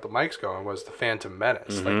before we got the mics going was the Phantom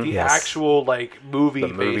Menace, like the Yes. actual like movie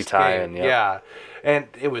tie-in, game. yep. Yeah, and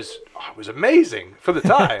it was amazing for the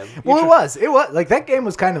time. Well, it was like that game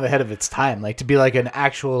was kind of ahead of its time, like to be like an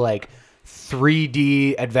actual like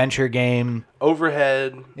 3D adventure game.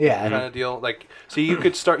 Overhead, Yeah. kind of deal. Like, so you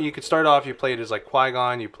could start off. You played as like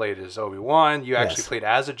Qui-Gon. You played as Obi-Wan. You actually Yes. played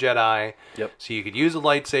as a Jedi. Yep. So you could use the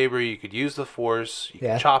lightsaber. You could use the Force. You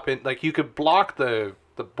Yeah. could chop it. Like you could block the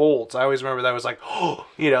bolts. I always remember that was like,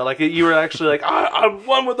 like you were actually like, I'm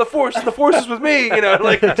one with the Force, and the Force is with me.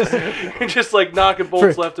 Like you're just like knocking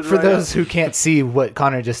bolts left and For right. those who can't see what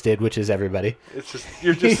Connor just did, which is everybody, It's just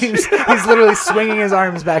you're just he's literally swinging his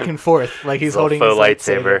arms back and forth like he's holding Faux his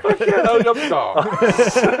lightsaber.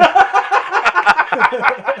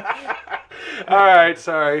 All right,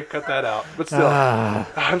 sorry, cut that out. But still,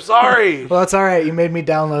 I'm sorry. Well, that's all right. You made me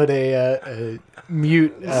download a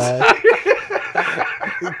mute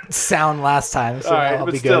sound last time, so All right, I'll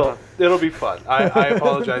but be still, good. it'll be fun. I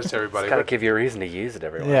apologize to everybody. Gotta but- give you a reason to use it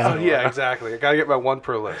every once Yeah. in a yeah, while. exactly. I gotta get my 1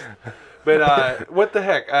 pro list. But what the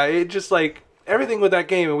heck? It just like everything with that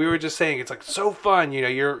game, and we were just saying it's like so fun.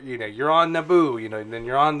 You're on Naboo. And then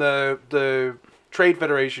you're on the Trade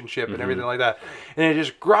Federation ship and everything like that, and it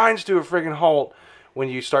just grinds to a friggin' halt when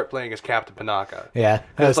you start playing as Captain Panaka. Yeah,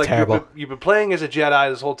 that was It's like terrible. You've been playing as a Jedi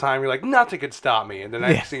this whole time. You're like, nothing could stop me. And the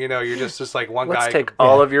next thing you know, you're just like one Let's guy take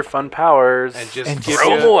all of your fun powers and just and give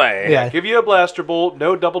throw you, them away. Yeah. give you a blaster bolt,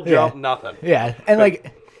 no double jump, nothing. Yeah,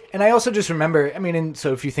 and I also just remember. I mean, and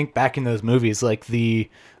so if you think back in those movies, like the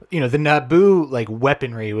Naboo like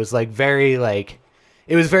weaponry was like very like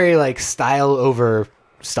it was very like style over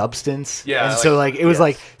substance. Yeah, and so like it was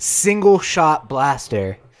like single shot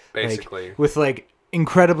blaster, like, Basically. with like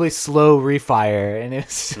incredibly slow refire, and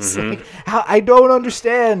it's just like how I don't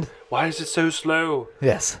understand. Why is it so slow?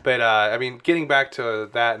 Yes. But I mean, getting back to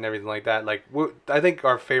that and everything like that, like I think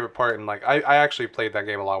our favorite part, and like I actually played that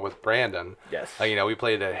game a lot with Brandon. Yes. Like, we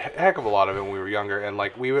played a heck of a lot of it when we were younger, and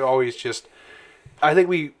like we would always just, I think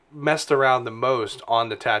we messed around the most on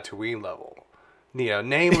the Tatooine level.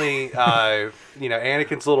 Namely,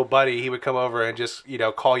 Anakin's little buddy, he would come over and just,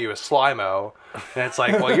 call you a Slimo, and it's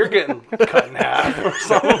like, well, you're getting cut in half or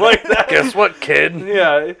something like that. Guess what, kid?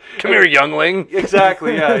 Yeah. Come here, youngling.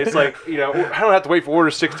 Exactly, yeah. It's like, I don't have to wait for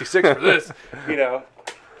Order 66 for this,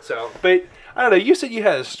 So, but, I don't know, you said you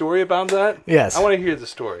had a story about that? Yes. I want to hear the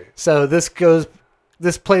story. So this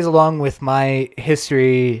plays along with my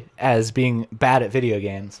history as being bad at video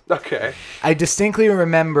games. Okay. I distinctly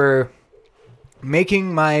remember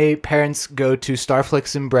making my parents go to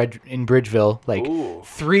Starflix in Bridgeville like Ooh.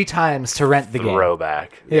 3 times to rent the game.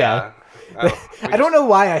 Throwback. Yeah. Oh, I don't know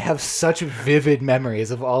why I have such vivid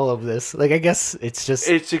memories of all of this. Like, I guess it's just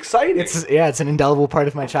It's exciting. it's an indelible part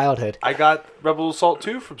of my childhood. I got Rebel Assault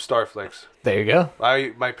 2 from Starflix. There you go.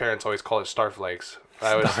 My parents always call it Starflakes.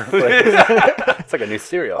 I was, It's like a new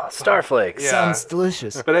cereal. Starflakes. Yeah. Sounds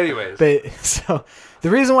delicious. but anyways, But so the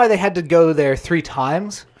reason why they had to go there 3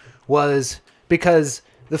 times was because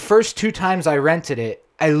the first 2 times I rented it,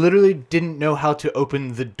 I literally didn't know how to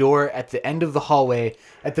open the door at the end of the hallway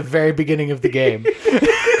at the very beginning of the game.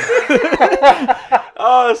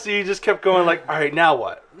 oh, so you just kept going like, all right, now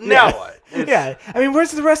what? Now what? It's, Yeah, I mean,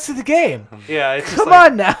 where's the rest of the game? yeah. It's just Come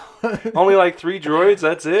like, on now. only like 3 droids.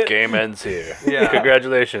 That's it. Game ends here. Yeah.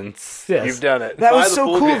 Congratulations. Yes. You've done it. That Buy was the so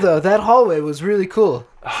full cool, game. though. That hallway was really cool.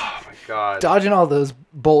 Oh my god. Dodging all those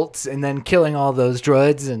bolts and then killing all those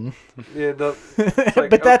droids, and Yeah, it's like,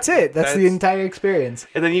 but that's okay, it. That's the entire experience.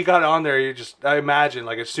 And then you got on there. I imagine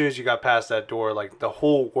like as soon as you got past that door, like the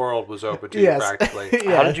whole world was open to Yes. you practically.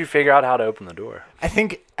 Yeah. How did you figure out how to open the door? I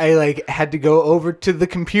think I had to go over to the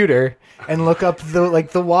computer and look up the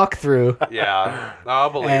walkthrough, Yeah, I'll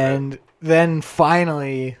believe it. and then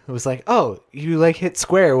finally it was like, oh, you hit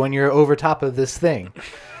square when you're over top of this thing.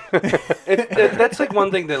 That's like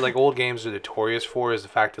one thing that like old games are notorious for is the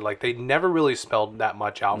fact that like they never really spelled that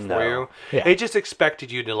much out for No. you. Yeah. They just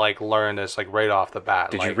expected you to like learn this like right off the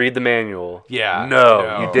bat. Did like, you read the manual? Yeah. No,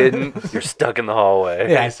 No. you didn't. You're stuck in the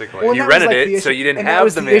hallway. Yeah. Basically. Well, You that was, rented the it, so issue- you didn't and have that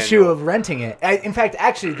was the the issue manual. of renting it. In fact,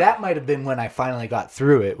 actually, that might have been when I finally got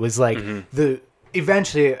through it. Was like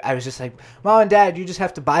eventually I was just like, Mom and Dad, you just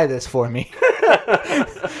have to buy this for me.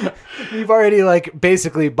 You've already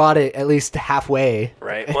basically bought it at least halfway.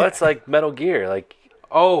 Right. Well, it's like Metal Gear. Like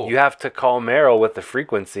Oh, you have to call Meryl with the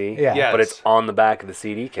frequency. Yeah. Yes. But it's on the back of the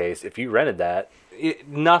CD case. If you rented that,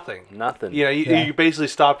 nothing. nothing. You know, Yeah. you basically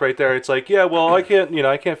stop right there. It's like, yeah, well, I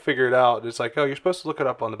can't figure it out. It's like, oh, you're supposed to look it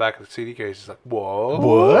up on the back of the CD case. It's like, whoa,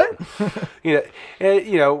 What?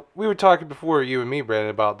 We were talking before, you and me, Brandon,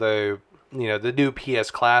 about the new PS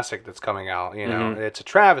Classic that's coming out. You know, it's a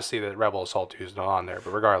travesty that Rebel Assault 2 is not on there,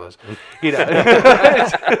 but regardless,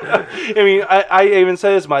 I mean, I even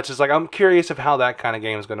said as much as like I'm curious of how that kind of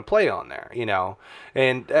game is going to play on there. You know,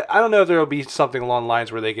 and I don't know if there will be something along the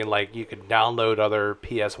lines where they can you could download other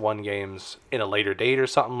PS1 games in a later date or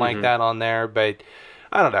something like that on there, but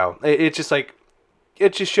I don't know. It's just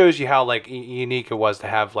it just shows you how unique it was to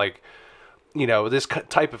have this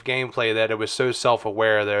type of gameplay that it was so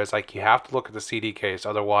self-aware that it's like you have to look at the CD case,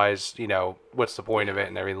 otherwise, what's the point of it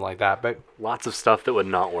and everything like that. But Lots of stuff that would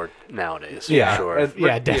not work nowadays. for Yeah. Sure.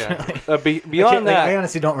 Yeah, definitely. Beyond that, I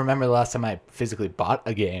honestly don't remember the last time I physically bought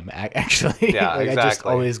a game. Actually, Yeah, I just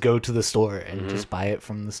exactly. always go to the store and just buy it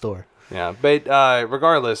from the store. yeah. But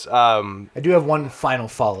regardless, I do have one final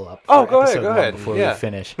follow up. Oh, go ahead. Before Yeah. we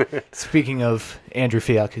finish. Speaking of Andrew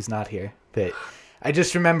Fialk, who's not here, but I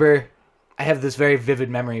just remember I have this very vivid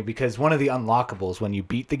memory because one of the unlockables when you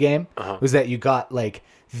beat the game was that you got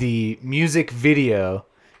the music video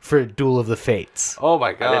for Duel of the Fates. oh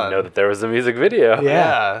my god, I didn't know that there was a music video.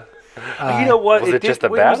 Yeah. You know what? was it just a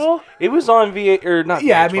was- battle? It was on VA or not?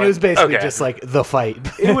 Yeah, I VH1. mean it was basically Okay. just the fight.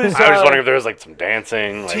 It was. I was just wondering if there was some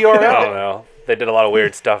dancing. TRL. I don't know. They did a lot of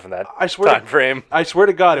weird stuff in that I swear- time frame. I swear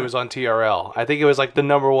to God, it was on TRL. I think it was the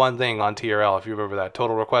number one thing on TRL. If you remember that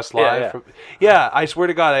Total Request Live. Yeah. I swear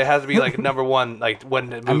to God, it has to be number one when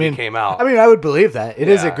the movie came out. I mean, I would believe that. It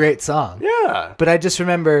is a Yeah. great song. yeah. But I just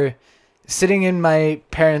remember sitting in my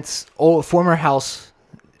parents' old former house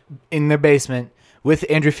in their basement with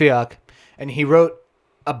Andrew Fialk, and he wrote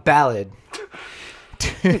a ballad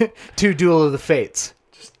to Duel of the Fates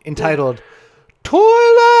entitled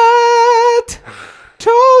Toilet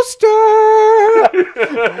Toaster.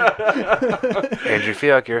 Andrew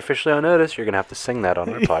Fialk, you're officially on notice. You're going to have to sing that on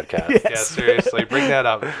our podcast. Yeah, seriously, bring that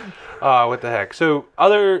up. What the heck? So,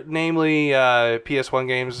 other, namely, PS1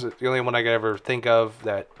 games, the only one I could ever think of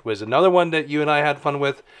that was another one that you and I had fun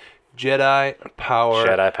with, Jedi Power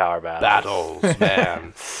Jedi Power Battles. Battles,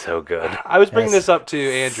 man. So good. I was bringing Yes. this up to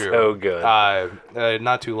Andrew. So good.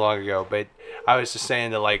 Not too long ago, but I was just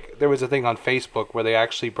saying that there was a thing on Facebook where they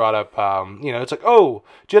actually brought up, it's like, oh,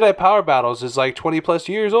 Jedi Power Battles is 20 plus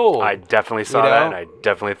years old. I definitely saw that, and I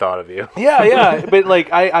definitely thought of you. Yeah, but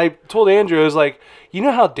I told Andrew, I was like, you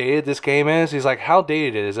know how dated this game is? He's like, how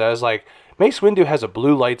dated it is? I was like, Mace Windu has a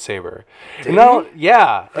blue lightsaber.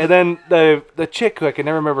 Yeah, and then the chick who I can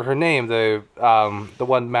never remember her name, the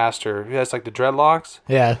one master who has the dreadlocks.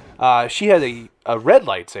 Yeah. She had a a red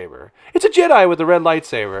lightsaber. It's a Jedi with a red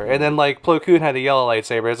lightsaber, and then like Plo Koon had a yellow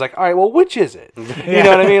lightsaber. It's like, all right, well, which is it? You know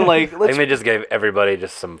what I mean? Like, I let's think they just gave everybody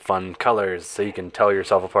just some fun colors so you can tell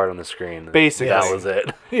yourself apart on the screen. Basically. That was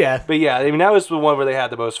it. Yeah. But yeah, I mean that was the one where they had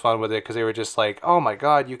the most fun with it because they were just like, oh my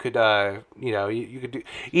god, you could, you could do.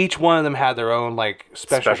 Each one of them had their own like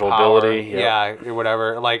special power. ability, yeah, or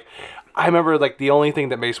whatever. Like, I remember like the only thing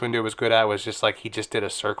that Mace Windu was good at was just like he just did a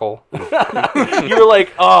circle. You were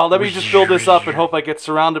like, oh, let me just build this up and hope I get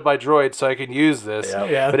surrounded by droids so I can use this. Yeah.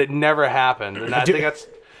 Yeah. But it never happened, and I think that's.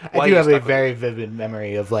 Why I do you have a stuck with very vivid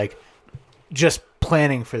memory of like just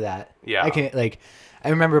planning for that. Yeah. I can like I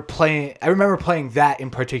remember playing that in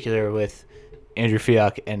particular with Andrew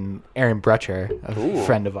Fiok and Aaron Brutcher, a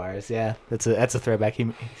friend of ours. Yeah. That's a throwback. He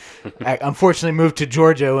unfortunately moved to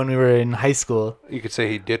Georgia when we were in high school. You could say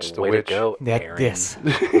he ditched the Way witch. to go, That Aaron. this.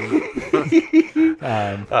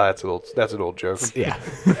 That's an old joke. Yeah.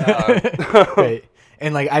 Right.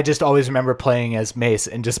 And like I just always remember playing as Mace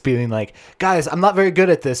and just being like, guys, I'm not very good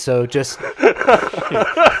at this, so just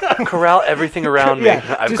Corral everything around me.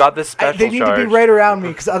 I've just- got this special they need charge. to be right around me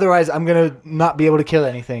because otherwise I'm gonna not be able to kill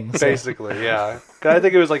anything. So. Basically, yeah. 'Cause I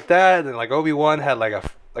think it was like that, and then like Obi-Wan had like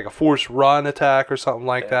a force run attack or something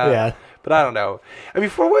like that. Yeah. But I don't know. I mean,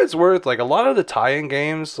 for what it's worth, like a lot of the tie-in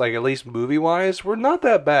games, like at least movie-wise, were not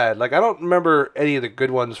that bad. Like I don't remember any of the good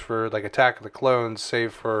ones for like Attack of the Clones,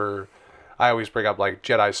 save for I always bring up like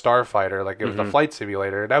Jedi Starfighter, like it was the flight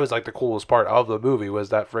simulator. That was like the coolest part of the movie was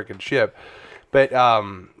that freaking ship. But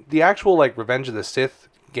the actual like Revenge of the Sith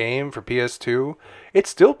game for PS2, it's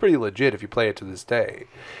still pretty legit if you play it to this day.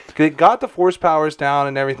 It got the force powers down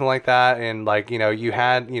and everything like that, and like you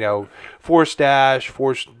had force dash,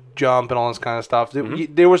 force jump, and all this kind of stuff.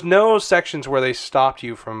 There was no sections where they stopped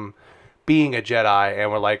you from being a Jedi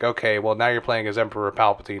and were like, okay, well now you're playing as Emperor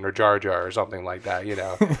Palpatine or Jar Jar or something like that,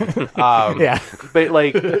 Yeah. But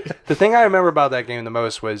like the thing I remember about that game the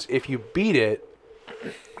most was if you beat it,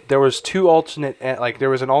 there was there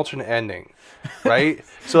was an alternate ending, right?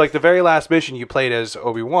 So like the very last mission you played as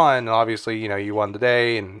Obi-Wan, and obviously you won the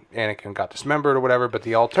day and Anakin got dismembered or whatever. But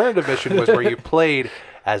the alternative mission was where you played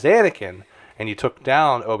as Anakin and you took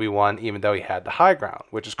down Obi-Wan even though he had the high ground,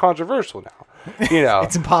 which is controversial now.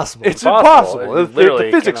 It's impossible. It's impossible. impossible. It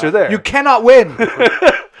literally The physics are there. You cannot win.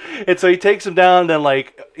 And so he takes him down, and then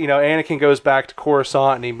Anakin goes back to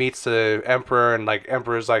Coruscant, and he meets the Emperor, and like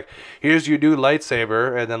Emperor's like, "Here's your new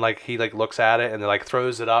lightsaber," and then like he like looks at it, and then like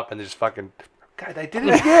throws it up, and just fucking, God, I did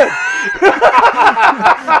it again.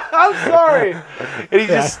 I'm sorry. And he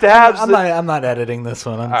just stabs. I'm not editing this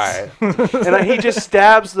one. All right. And then he just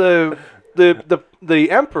stabs the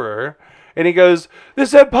Emperor. And he goes,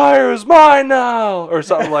 "This empire is mine now," or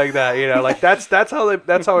something like that. Like that's how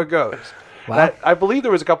it goes. Wow. I believe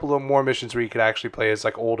there was a couple of more missions where you could actually play as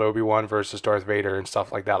like old Obi-Wan versus Darth Vader and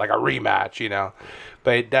stuff like that, like a rematch.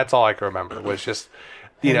 But that's all I can remember was just,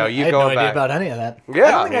 you I had going no idea back. about any of that.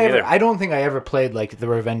 Yeah, me I don't think I ever played like the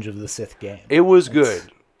Revenge of the Sith game. It was good.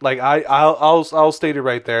 Like I'll state it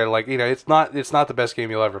right there. Like it's not the best game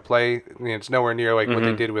you'll ever play. It's nowhere near like what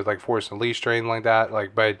they did with like Force Unleashed or anything like that.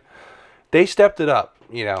 Like, but they stepped it up,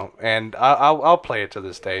 and I'll play it to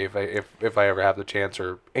this day if I ever have the chance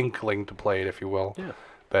or inkling to play it, if you will. Yeah.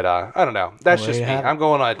 But I don't know. That's Well, just you me. have it. I'm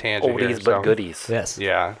going on a tangent Oldies here. but So. goodies. Yes.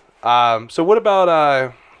 Yeah. So what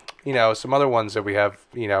about some other ones that we have?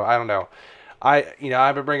 I don't know.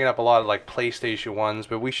 I've been bringing up a lot of like PlayStation ones,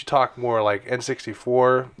 but we should talk more like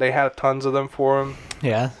N64. They had tons of them for them.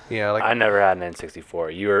 Yeah. Like I never had an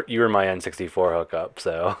N64. You were my N64 hookup,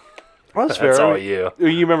 so well, that's fair. all you.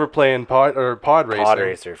 You remember playing pod racing? Pod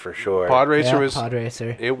Racer for sure. Pod Racer Yeah, was. Pod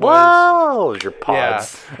Racer. It was. Wow, your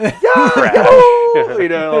pods. Crash.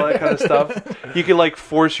 All that kind of stuff. You could like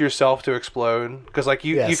force yourself to explode because like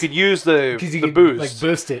you Yes. could use the Because you the could boost. like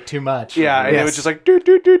boost it too much. Yeah, and it was Yes. just like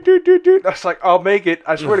do. I was like, I'll make it.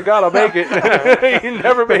 I swear to God, I'll make it. You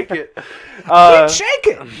never make it. shake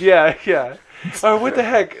it. Yeah. What the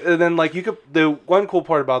heck? And then like the one cool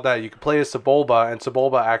part about that, you could play as Sebulba, and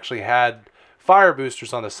Sebulba actually had fire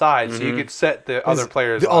boosters on the side, so you could set the other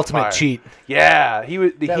players The on ultimate fire. cheat. Yeah,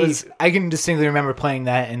 I can distinctly remember playing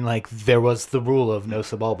that, and like there was the rule of no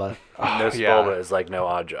Sebulba. No Sebulba is like no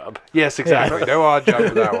odd job. Yes, exactly. No odd job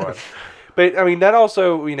for that one. But I mean, that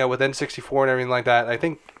also, with N64 and everything like that, I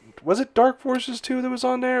think, was it Dark Forces 2 that was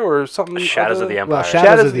on there or something? Shadows of the Empire. Well,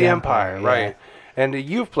 Shadows of the Empire, yeah. right? And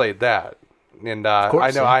you've played that, and I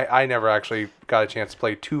course, know yeah. I never actually got a chance to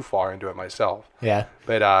play too far into it myself. Yeah.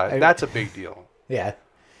 But that's a big deal. Yeah.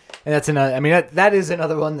 And that's another. I mean, that is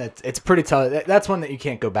another one it's pretty tough. That's one that you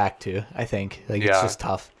can't go back to. I think it's Yeah. just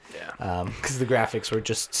tough. Yeah. Because the graphics were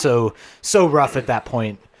just so rough at that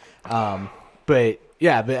point. but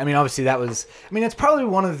I mean, obviously that was. I mean, it's probably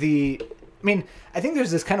one of the. I mean, I think there's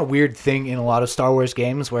this kind of weird thing in a lot of Star Wars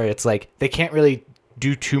games where it's like they can't really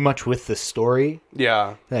do too much with the story,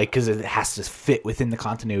 Yeah. like because it has to fit within the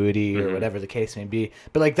continuity or whatever the case may be.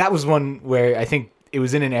 But like that was one where I think it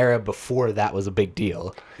was in an era before that was a big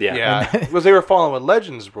deal. Yeah. Yeah, because they were following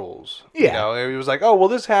Legends rules. Yeah. You know, it was like, oh, well,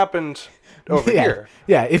 this happened over yeah, here.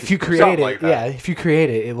 yeah. If you create Something it, like that. yeah, if you create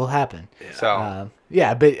it, it will happen. So,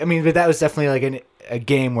 Yeah, but I mean, but that was definitely like a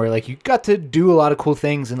game where like you got to do a lot of cool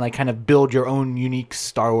things and like kind of build your own unique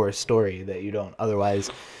Star Wars story that you don't otherwise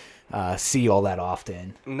see all that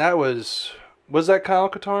often. and that was that Kyle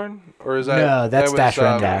Katarn? Or is that... No, that's that was, Dash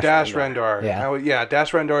Rendar. Dash Rendar. Yeah. Yeah,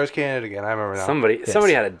 Dash Rendar is canon again. I remember now.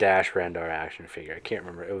 Somebody had a Dash Rendar action figure. I can't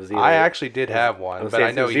remember. It was either, I actually did have one, but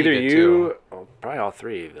I know it was you either did you, too. oh, probably all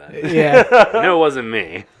three of them. Yeah, I know it wasn't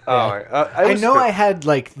me. Oh, I know I had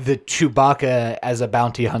like the Chewbacca as a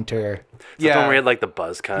bounty hunter. Yeah, Yeah. one where he had like the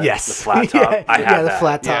buzz cut, Yes, the flat top. yeah, I had the that.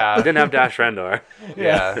 flat top. Yeah. I didn't have Dash Rendar.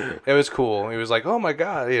 Yeah, it was cool. He was like, "Oh my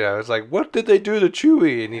god," you know, it's like, "What did they do to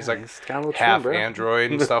Chewie?" And he's like, He's got a little half trim, bro.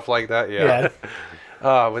 android and stuff like that. Yeah,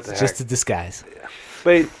 Yeah. What the heck? just a disguise.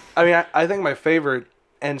 But I mean, I think my favorite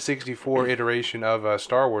N64 iteration of a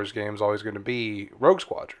Star Wars game is always going to be Rogue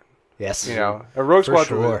Squadron. Yes, You know, a Rogue For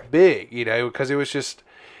Squadron was sure. big, you know, because it was just,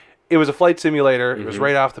 it was a flight simulator. It Mm-hmm. was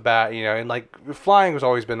right off the bat, you know, and like flying has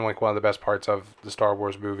always been like one of the best parts of the Star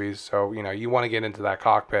Wars movies. So, you know, you want to get into that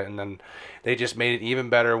cockpit, and then they just made it even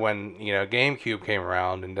better when, you know, GameCube came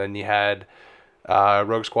around, and then you had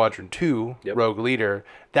Rogue Squadron 2, Yep. Rogue Leader.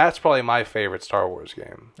 That's probably my favorite Star Wars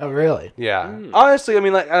game. Oh, really? Yeah. Honestly, I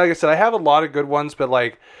mean, like I said, I have a lot of good ones, but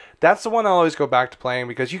like that's the one I always go back to playing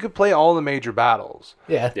because you could play all the major battles.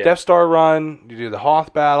 Yeah. Yeah. Death Star Run, you do the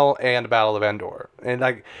Hoth battle and the Battle of Endor. And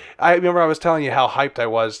like I remember I was telling you how hyped I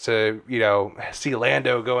was to, you know, see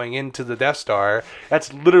Lando going into the Death Star.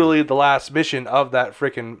 That's literally the last mission of that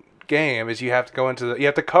freaking game is you have to go into you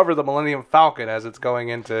have to cover the Millennium Falcon as it's going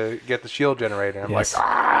in to get the shield generator. I'm Yes.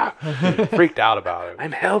 like, freaked out about it.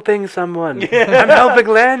 I'm helping someone. I'm helping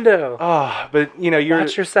Lando. Oh, but you know,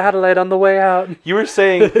 Watch your satellite on the way out. you were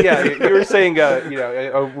saying, yeah, you were saying, you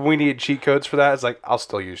know, we need cheat codes for that. It's like I'll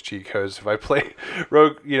still use cheat codes if I play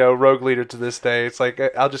Rogue Leader to this day. It's like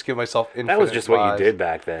I'll just give myself infinite. That was just what lives. you did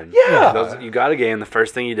back then. Yeah. You got a game. The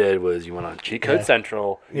first thing you did was you went on Cheat Code Yeah.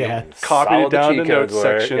 Central. Yeah. You Copied saw it down the to cheat codes notes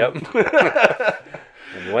were, section. Yep.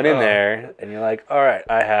 And you went in there, and you're like, all right,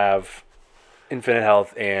 I have infinite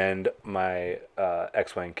health, and my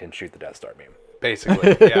X-Wing can shoot the Death Star beam.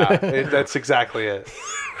 Basically, yeah, that's exactly it.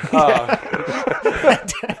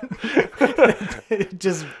 It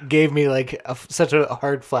just gave me like such a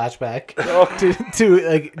hard flashback Oh. to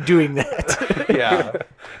like doing that. Yeah,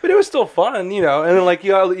 but it was still fun, you know. And then like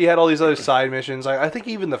you had all these other side missions. Like I think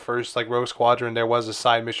even the first like Rogue Squadron, there was a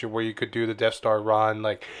side mission where you could do the Death Star run.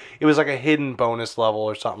 Like it was like a hidden bonus level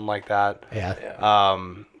or something like that. Yeah.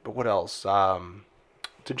 But what else?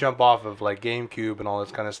 To jump off of like GameCube and all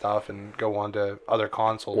this kind of stuff and go on to other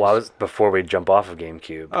consoles. Well, before we jump off of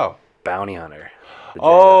GameCube. Oh. Bounty Hunter. The Jango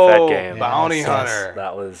Oh, Fett game. Bounty Yes, Hunter.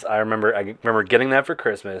 That was. I remember getting that for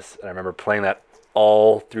Christmas, and I remember playing that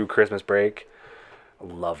all through Christmas break. I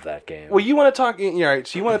love that game. Well, you want to talk, right?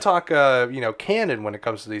 So you want to talk, canon when it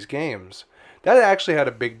comes to these games. That actually had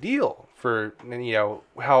a big deal for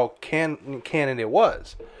how canon it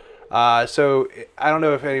was. So I don't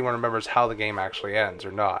know if anyone remembers how the game actually ends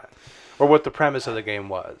or not, or what the premise of the game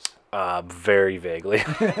was. Very vaguely.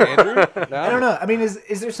 Andrew, no? I don't know. I mean, is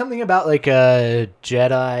there something about like a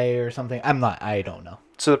Jedi or something? I don't know.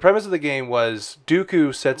 So the premise of the game was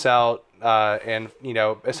Dooku sets out and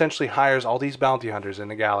essentially hires all these bounty hunters in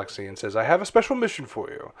the galaxy and says, "I have a special mission for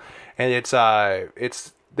you," and it's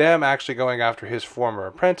them actually going after his former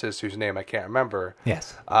apprentice, whose name I can't remember.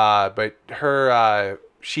 Yes. But her,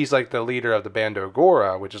 she's like the leader of the Bando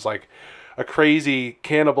Gora, which is like a crazy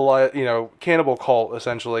cannibal cult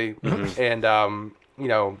essentially. And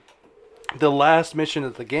the last mission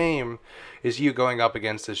of the game is you going up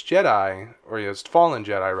against this Jedi, or this fallen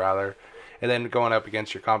Jedi rather, and then going up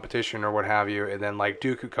against your competition or what have you, and then like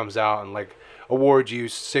Dooku comes out and like awards you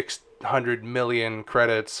 600 million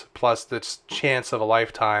credits plus this chance of a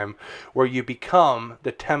lifetime where you become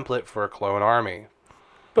the template for a clone army.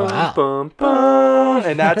 Wow. Bum, bum.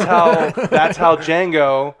 And that's how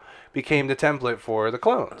Jango became the template for the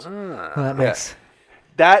clones. Well, that makes.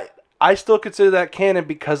 That I still consider that canon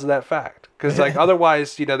because of that fact. Because like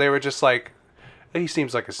otherwise, they were just like, he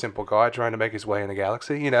seems like a simple guy trying to make his way in the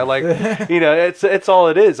galaxy. It's all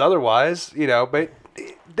it is. Otherwise, but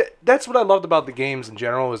that's what I loved about the games in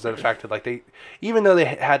general, was the fact that like they, even though they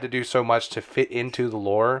had to do so much to fit into the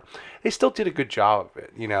lore, they still did a good job of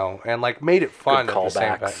it, and like made it fun Good at the same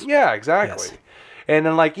callbacks. time. Yeah, exactly. Yes. And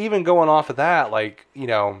then like even going off of that, like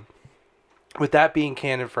with that being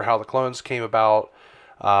canon for how the clones came about,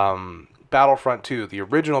 Battlefront 2, the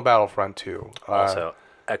original Battlefront 2, Also,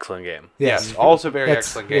 excellent game. yes, also very That's-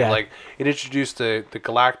 excellent game. yeah. Like it introduced the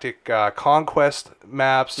galactic conquest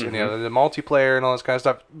maps and the multiplayer and all this kind of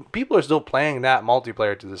stuff. People are still playing that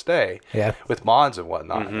multiplayer to this day. Yeah. With mods and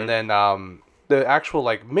whatnot. And then the actual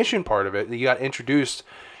like mission part of it, you got introduced,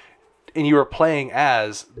 and you were playing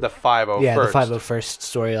as the 501st. Yeah, the 501st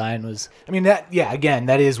storyline was. I mean, that. Yeah, again,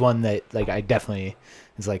 that is one that like I definitely.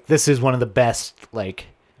 It's like this is one of the best like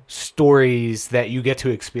stories that you get to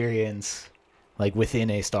experience like within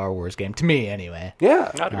a Star Wars game, to me anyway.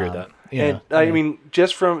 Yeah. I'd agree with that. You And know, I mean,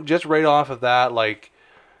 just right off of that, like,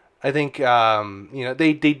 I think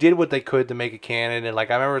they did what they could to make it canon, and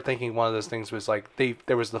like I remember thinking one of those things was like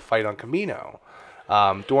there was the fight on Camino.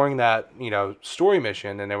 During that, story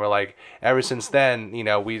mission, and they were like, ever since then,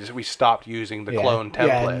 we stopped using the clone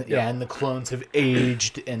template. And the clones have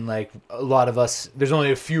aged, and like a lot of us, there's only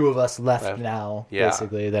a few of us left now, Yeah.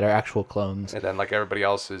 basically, that are actual clones. And then like everybody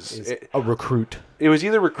else is A recruit. it was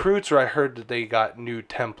either recruits, or I heard that they got new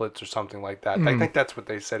templates or something like that. I think that's what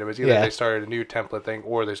they said. It was either Yeah. they started a new template thing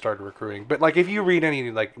or they started recruiting. But like if you read any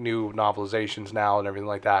like new novelizations now and everything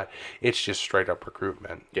like that, it's just straight up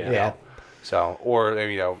recruitment. Yeah. So, or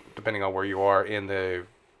depending on where you are in the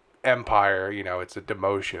empire, it's a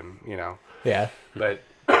demotion. Yeah. But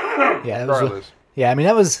Yeah. It was, regardless, yeah. I mean,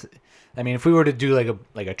 that was. I mean, if we were to do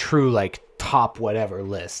like a true like top whatever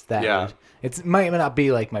list, that Yeah. it might not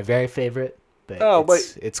be like my very favorite, but Oh,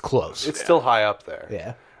 it's close. it's still high up there.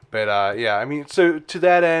 yeah. But yeah, I mean, so to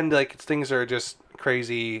that end, like things are just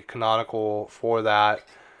crazy canonical for that.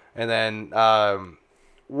 And then,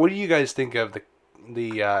 what do you guys think of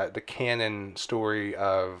the canon story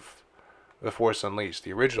of the Force Unleashed,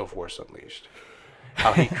 the original Force Unleashed?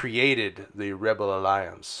 How he created the Rebel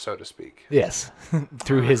Alliance, so to speak, Yes,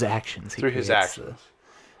 through his actions. he through his creates actions.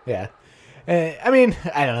 yeah. I mean,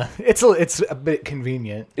 I don't know. It's a bit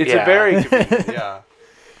convenient. It's Yeah. a very convenient, yeah.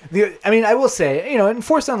 I mean, I will say, in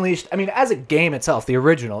Force Unleashed, I mean, as a game itself, the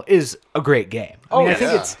original is a great game. I mean, I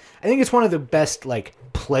think yeah. I think it's one of the best like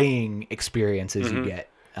playing experiences you get.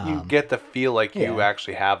 You get the feel like you yeah.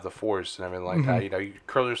 actually have the Force and everything like that. You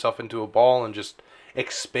curl yourself into a ball and just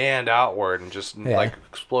expand outward and just like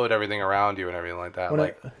explode everything around you and everything like that.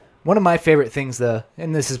 One of my favorite things, though,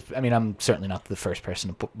 and this is, I mean, I'm certainly not the first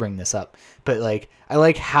person to bring this up, but like, I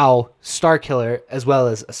like how Starkiller as well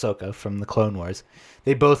as Ahsoka from the Clone Wars,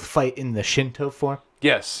 they both fight in the Shinto form.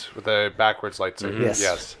 Yes, with the backwards lightsaber.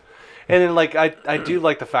 Yes. And then like I do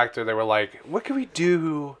like the fact that they were like, what can we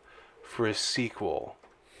do for a sequel?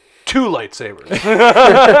 2 lightsabers.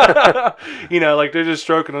 Like they're just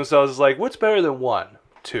stroking themselves. It's like, what's better than 1?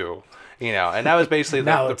 2. And that was basically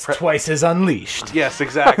Now the it's twice as unleashed. Yes,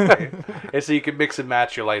 exactly. And so you can mix and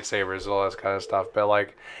match your lightsabers and all this kind of stuff. But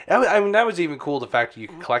like, I mean, that was even cool. The fact that you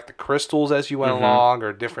could collect the crystals as you went along,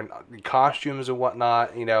 or different costumes and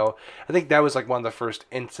whatnot. I think that was like one of the first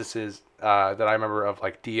instances that I remember of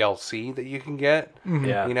like DLC that you can get.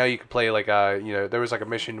 Yeah. You could play like there was like a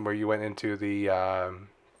mission where you went into the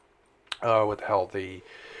what the hell, the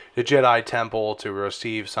Jedi Temple to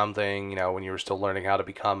receive something, when you were still learning how to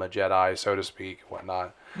become a Jedi, so to speak,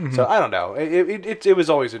 whatnot. So I don't know. It was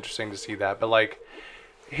always interesting to see that, but like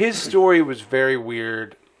his story was very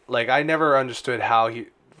weird. Like I never understood how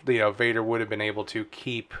Vader would have been able to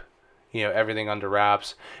keep everything under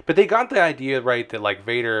wraps. But they got the idea right that like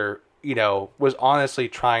Vader was honestly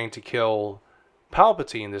trying to kill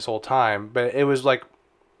Palpatine this whole time, but it was like,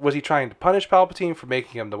 was he trying to punish Palpatine for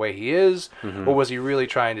making him the way he is, or was he really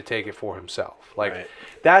trying to take it for himself? Like, Right.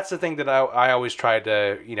 that's the thing that I always tried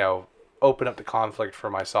to, open up the conflict for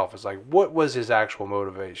myself. Is like, what was his actual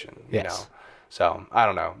motivation? Yes. So I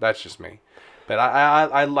don't know. That's just me. But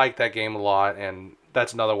I like that game a lot, and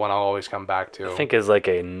that's another one I'll always come back to. I think as like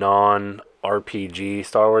a non-RPG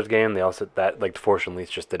Star Wars game, they also the Force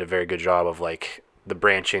Unleashed just did a very good job of like the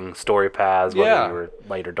branching story paths, whether Yeah. you were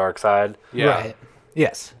light or dark side. Yeah. Right.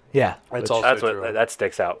 Yes. Yeah. That's also That's true. what that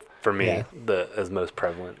sticks out for me Yeah. as most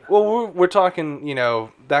prevalent. Well, we're talking,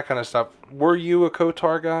 that kind of stuff. Were you a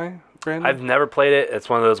KOTOR guy, Brandon? I've never played it. It's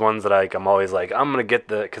one of those ones that I'm always like, I'm gonna get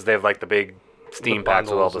because they have like the big Steam packs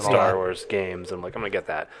with all the bundles and all Star that. Wars games. I'm like, I'm gonna get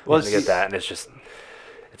that. Well, I'm gonna get that, and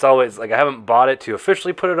it's always like I haven't bought it to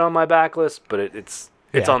officially put it on my backlist, but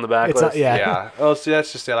It's Yeah. on the back It's list. yeah. Yeah. Oh, see,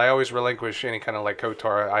 that's just it. I always relinquish any kind of like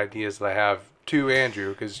KOTOR ideas that I have to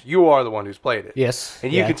Andrew because you are the one who's played it. Yes.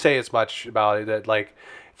 And you yeah. can say as much about it that, like,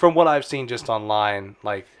 from what I've seen just online,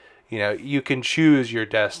 like, you know, you can choose your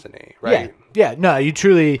destiny, right? Yeah. No, you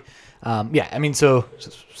truly. Yeah. I mean, so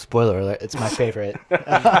spoiler alert. It's my favorite.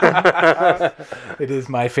 It is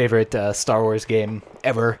my favorite Star Wars game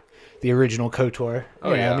ever. The original KOTOR.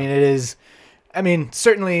 Oh, yeah. I mean, it is. I mean,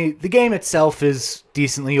 certainly the game itself is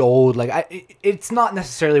decently old. Like, it's not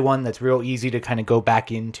necessarily one that's real easy to kind of go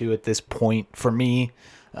back into at this point for me.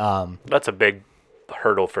 That's a big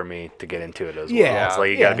hurdle for me to get into it as Yeah, well. It's like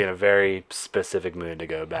you got to yeah. be in a very specific mood to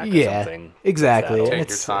go back to Yeah, something. exactly. Take And your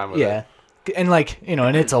it's- time with yeah. And like, you know,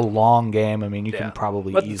 and it's a long game. I mean, you Yeah. can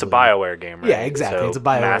probably But easily. it's a BioWare game, right? Yeah, exactly. So It's a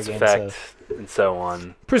BioWare Mass game, Effect so- and so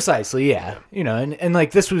on. Precisely, yeah. You know, and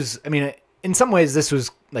like this was, I mean, in some ways, this was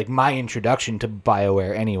like my introduction to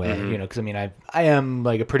BioWare anyway. Mm-hmm. You know, because I mean, I am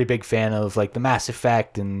like a pretty big fan of like the Mass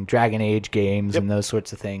Effect and Dragon Age games and those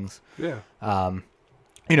sorts of things. Yeah.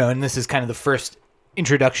 You know, and this is kind of the first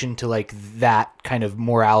introduction to like that kind of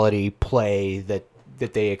morality play that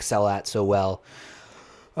they excel at so well.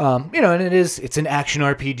 You know, and it's an action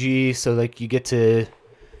RPG, so like you get to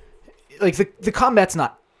like the combat's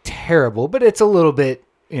not terrible, but it's a little bit,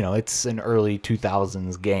 you know, it's an early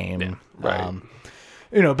 2000s game. right.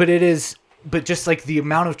 You know, but it is, but just like the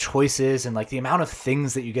amount of choices and like the amount of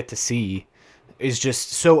things that you get to see is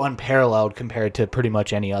just so unparalleled compared to pretty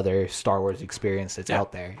much any other Star Wars experience that's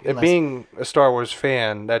out there. And being a Star Wars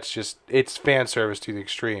fan, that's just, it's fan service to the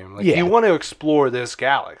extreme. Like, Yeah. you want to explore this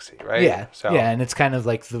galaxy, right? Yeah, So, yeah, and it's kind of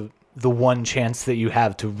like the one chance that you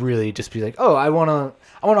have to really just be like, oh, I want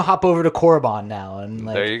to hop over to Korriban now, and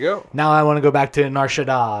like there you go. now I want to go back to Nar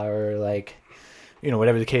Shaddaa or like, you know,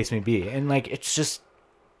 whatever the case may be, and like it's just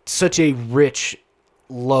such a rich,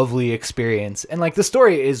 lovely experience, and like the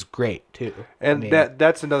story is great too. And I mean,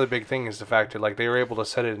 that's another big thing is the fact that like they were able to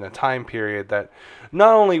set it in a time period that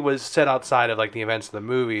not only was set outside of like the events of the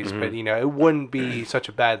movies, but you know it wouldn't be such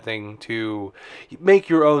a bad thing to make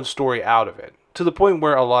your own story out of it to the point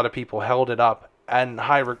where a lot of people held it up and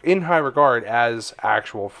in high regard as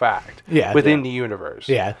actual fact within the universe.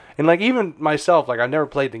 Yeah. And like even myself, like I've never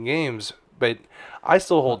played the games, but I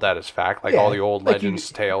still hold that as fact, like all the old like you-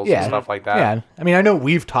 legends, tales, and stuff like that. Yeah, I mean, I know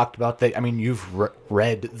we've talked about that. I mean, you've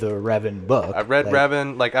read the Revan book. I've read like,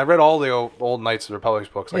 Revan, like I read all the old Knights of the Republic's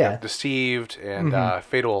books, like Yeah. Deceived and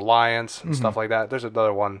Fatal Alliance and stuff like that. There's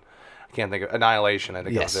another one I can't think of, Annihilation. I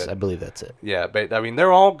think Yes, that was I it. believe that's it. Yeah, but I mean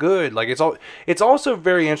they're all good. Like it's also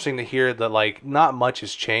very interesting to hear that like not much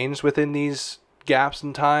has changed within these gaps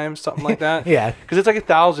in time, something like that. Yeah. because it's like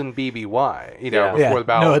 1,000 BBY, you know, Yeah. before the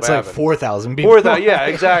Battle No, of it's like Yavin. 4,000 people. 4,000, yeah,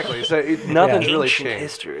 exactly. So nothing's really Ancient changed.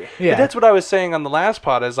 history. Yeah. But that's what I was saying on the last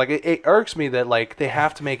pod. Is like it irks me that like they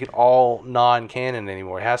have to make it all non-canon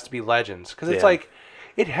anymore. It has to be legends because it's Yeah. like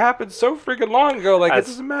it happened so freaking long ago. Like it That's-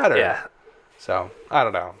 doesn't matter. Yeah. So I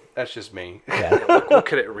don't know. That's just me. Yeah. What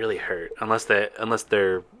could it really hurt unless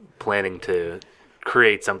they're planning to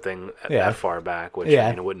create something Yeah. that far back, which Yeah.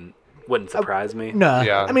 you know, wouldn't surprise me. No,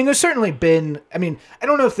 Yeah. I mean, there's certainly been. I mean, I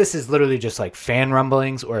don't know if this is literally just like fan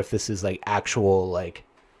rumblings or if this is like actual like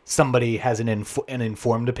somebody has an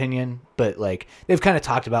informed opinion, but like they've kind of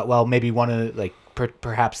talked about maybe one of like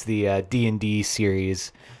perhaps the D&D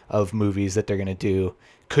series of movies that they're gonna do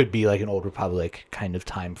could be like an Old Republic kind of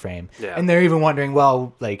time frame. Yeah. And they're even wondering,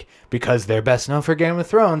 well, like because they're best known for Game of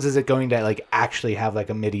Thrones, is it going to like actually have like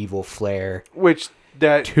a medieval flair Which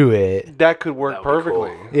that to it? that could work That would be perfectly.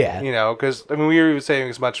 cool. Yeah. You know, because I mean, we were even saying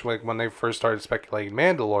as much like when they first started speculating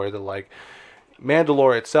Mandalore that like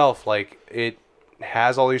Mandalore itself, like it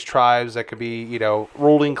has all these tribes that could be, you know,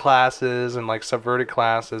 ruling classes and like subverted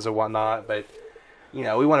classes and whatnot, but you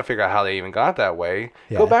know, we want to figure out how they even got that way.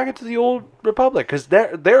 Go Yeah. back into the Old Republic because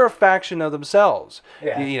they're a faction of themselves.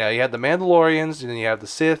 Yeah. You know, you have the Mandalorians, and then you have the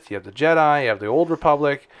Sith, you have the Jedi, you have the Old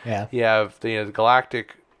Republic, Yeah. you have the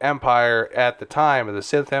Galactic Empire at the time, or the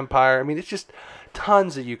Sith Empire. I mean, it's just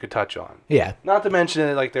tons that you could touch on. Yeah. Not to mention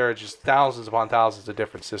that like there are just thousands upon thousands of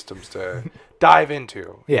different systems to dive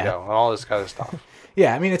into. Yeah. You know, and all this kind of stuff.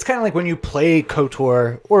 Yeah, I mean, it's kind of like when you play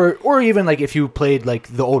KOTOR, or even like if you played like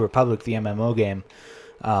the Old Republic, the MMO game,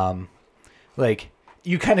 like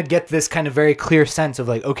you kind of get this kind of very clear sense of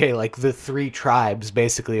like, okay, like the three tribes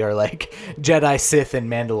basically are like Jedi, Sith, and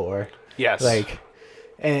Mandalore. Yes. Like,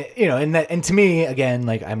 and you know, and to me, again,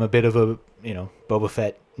 like I'm a bit of a Boba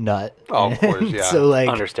Fett nut. Oh, of course, yeah. So like,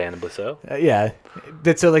 Understandably so. yeah,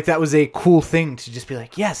 that was a cool thing to just be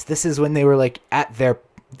like, yes, this is when they were like at their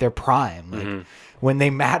prime. Like, when they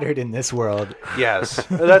mattered in this world. Yes,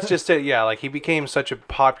 that's just it. Yeah, like he became such a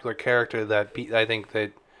popular character that I think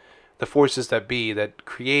that the forces that be that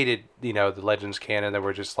created, the Legends canon that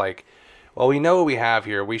were just like, well, we know what we have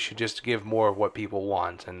here. We should just give more of what people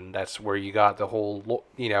want, and that's where you got the whole,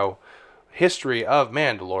 history of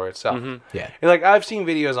Mandalore itself. Mm-hmm. Yeah. And like I've seen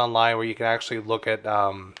videos online where you can actually look at,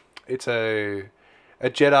 it's a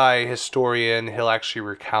Jedi historian. He'll actually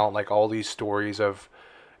recount like all these stories of,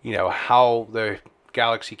 how the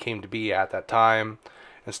galaxy came to be at that time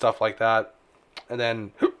and stuff like that. And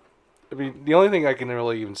then, I mean, the only thing I can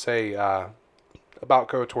really even say about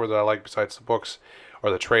KOTOR that I like besides the books are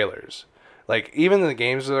the trailers. Like, even the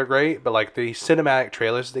games are great, but like the cinematic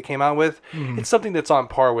trailers they came out with, it's something that's on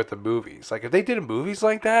par with the movies. Like, if they did movies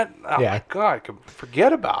like that, oh my God,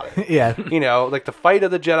 forget about it. Yeah. Like the fight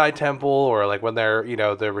of the Jedi Temple, or like when they're,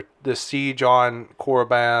 the siege on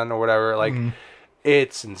Korriban or whatever, like,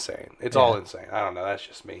 it's insane. It's all insane. I don't know. That's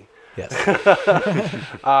just me. Yes.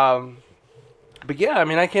 But yeah, I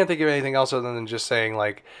mean, I can't think of anything else other than just saying,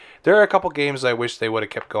 like, there are a couple games I wish they would have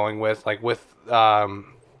kept going with. Like, with,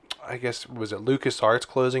 I guess, was it LucasArts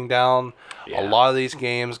closing down? Yeah. A lot of these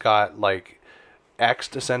games got, like,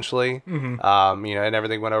 X'd, essentially. And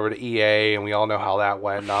everything went over to EA, and we all know how that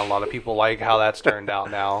went. Not a lot of people like how that's turned out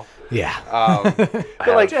now. Yeah.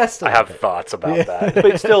 I have thoughts about that.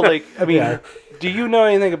 But still, like, I mean, do you know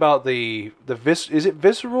anything about is it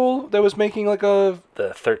Visceral that was making, like, The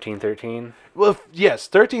 1313? Well, yes,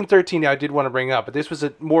 1313 I did want to bring up, but this was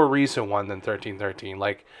a more recent one than 1313.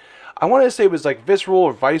 Like, I want to say it was like Visceral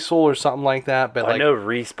or Visceral or something like that, but I know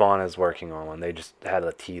Respawn is working on one. They just had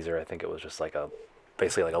a teaser. I think it was just like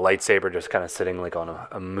basically like a lightsaber just kind of sitting like on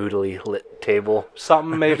a moodily lit table.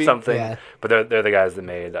 Something maybe. Something. Yeah. But they're the guys that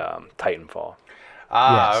made Titanfall.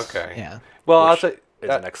 Ah, Yes. okay. Yeah. Well, I'll which say is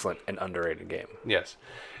an excellent and underrated game. yes.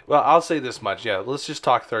 Well, I'll say this much. Yeah, let's just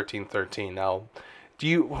talk 1313 now.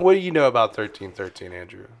 What do you know about 1313,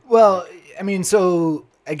 Andrew? Well, I mean, so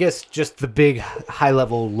I guess just the big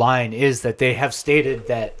high-level line is that they have stated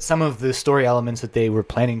that some of the story elements that they were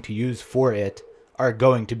planning to use for it are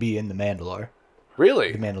going to be in The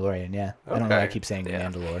Really? Mandalorian, yeah. I don't know why I Okay. keep saying The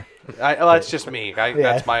Mandalore. That's just me.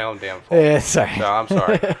 That's my own damn fault. Yeah, sorry. So I'm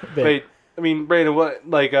sorry. Wait, I mean, Brandon, what,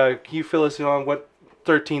 like, can you fill us in on what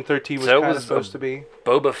 1313 was So it kind of was supposed to be?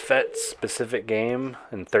 Boba Fett specific game,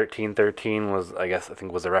 and 1313 was, I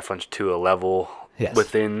think was a reference to a level Yes.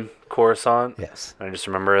 within Coruscant. Yes. And I just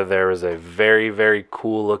remember there was a very, very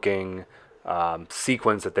cool looking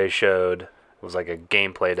sequence that they showed. It was like a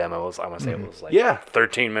gameplay demo. I want to say it was like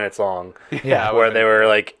 13 minutes long. Yeah, where they were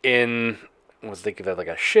like was thinking of like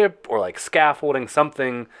a ship or like scaffolding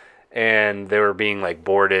something, and they were being like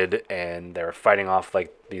boarded, and they were fighting off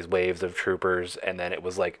like these waves of troopers, and then it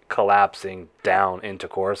was like collapsing down into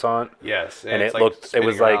Coruscant. Yes, And it's, it like, it spinning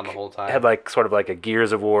was around like the whole time. it had like sort of like a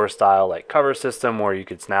Gears of War style like cover system where you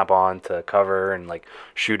could snap on to cover and like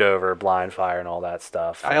shoot over blind fire and all that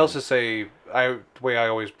stuff. I also say the way I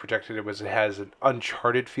always projected it was it has an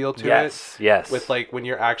Uncharted feel to Yes, it. yes. With like when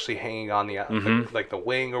you're actually hanging on the like the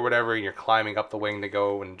wing or whatever, and you're climbing up the wing to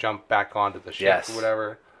go and jump back onto the ship Yes. or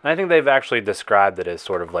whatever. I think they've actually described it as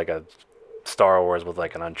sort of like a Star Wars with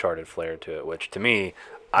like an Uncharted flair to it, which to me,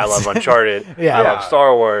 I love Uncharted. Yeah. I love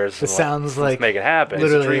Star Wars. It sounds like let's make it happen.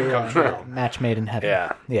 literally dream come true. a match made in heaven.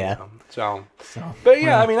 Yeah. Yeah. So, So, but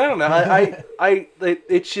yeah, I mean, I don't know.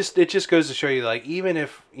 It just goes to show you, like, even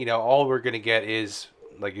if all we're gonna get is,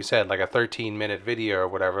 like you said, like a 13-minute video or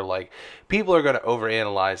whatever, like, people are gonna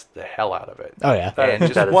overanalyze the hell out of it. oh yeah. And that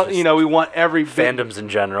just is want, just we want every bit, fandoms in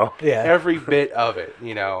general. Yeah. every bit of it,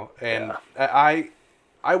 and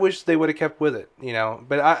I wish they would have kept with it,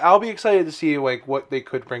 but I'll be excited to see like what they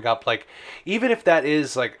could bring up, like, even if that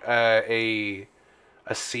is like a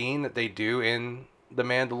scene that they do in The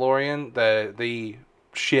Mandalorian, the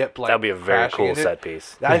ship, like, That'd be a very crashing cool in it. set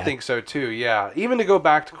piece. I Yeah. think so too. Yeah, even to go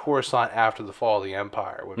back to Coruscant after the fall of the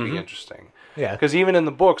Empire would Mm-hmm. be interesting. Yeah. Because even in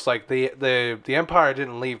the books, like the Empire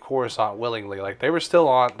didn't leave Coruscant willingly. Like they were still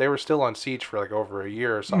on siege for like over a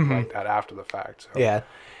year or something like that after the fact. So Yeah.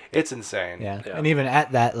 it's insane. Yeah. Yeah. And even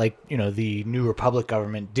at that, like, the New Republic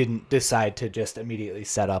government didn't decide to just immediately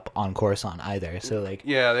set up on Coruscant either. So, like,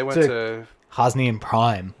 Yeah, they went So- to. Hosnian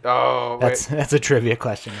Prime. Oh, wait. That's a trivia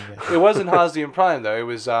question. I guess. It wasn't Hosnian Prime though. It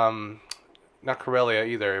was not Corellia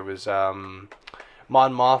either. It was Mon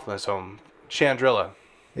Mothma's home, Chandrilla.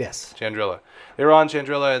 Yes. Chandrilla. They were on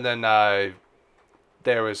Chandrilla, and then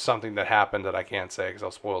there was something that happened that I can't say because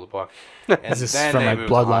I'll spoil the book. And Is this then from, they like, moved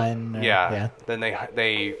to Bloodline, or- Yeah. yeah. Then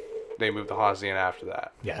they moved to Hosnian after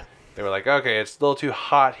that. Yeah. They were like, okay, it's a little too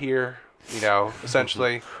hot here You know,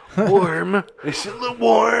 essentially. Warm. It's a little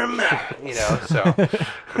warm. You know, so.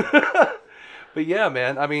 But yeah,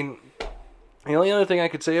 man. I mean, the only other thing I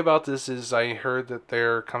could say about this is I heard that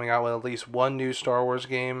they're coming out with at least one new Star Wars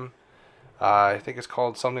game. I think it's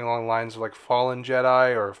called something along the lines of like Fallen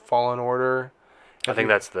Jedi or Fallen Order. I think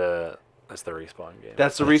that's the Respawn game.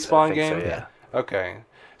 That's the I Respawn think game? So, yeah. Okay.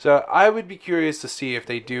 So I would be curious to see if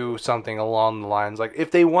they do something along the lines, like if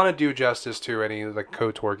they want to do justice to any of the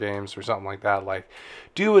KOTOR games or something like that, like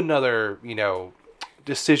do another, you know,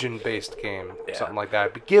 decision-based game, something like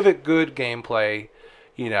that. But give it good gameplay,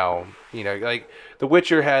 you know, like The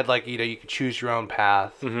Witcher had, like, you know, you could choose your own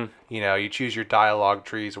path, you know, you choose your dialogue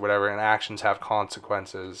trees or whatever, and actions have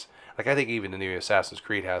consequences. Like, I think even the new Assassin's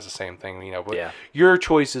Creed has the same thing, you know, but your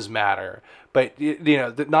choices matter. But, you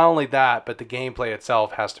know, not only that, but the gameplay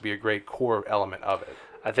itself has to be a great core element of it.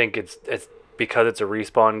 I think it's because it's a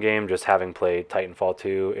Respawn game, just having played Titanfall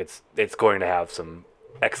 2, it's going to have some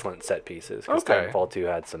excellent set pieces. Because Titanfall 2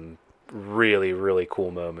 had some really, really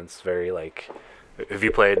cool moments. Very, like... Have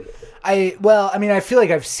you played? I mean, I feel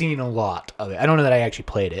like I've seen a lot of it. I don't know that I actually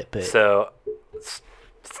played it, but... So,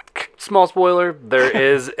 small spoiler, there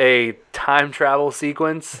is a time travel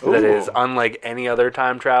sequence that is unlike any other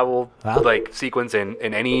time travel like sequence in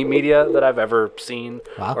any media that I've ever seen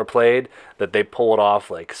or played, that they pull it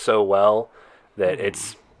off like so well that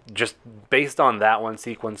it's just based on that one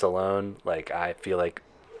sequence alone, like I feel like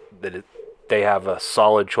that they have a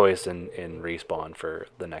solid choice in Respawn for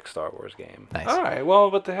the next Star Wars game. Nice. All right,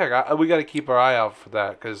 well, what the heck? We got to keep our eye out for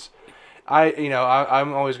that because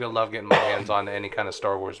I'm always gonna love getting my hands on any kind of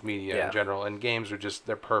Star Wars media in general, and games are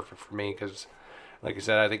they're perfect for me because, like I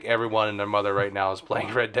said, I think everyone and their mother right now is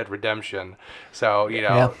playing Red Dead Redemption. So you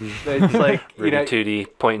know, it's like Rudy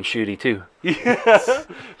 2D point and shooty too. Yeah,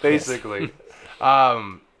 basically.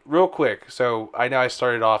 Real quick, so I know I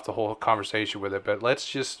started off the whole conversation with it, but let's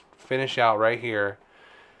just finish out right here.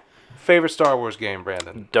 Favorite Star Wars game,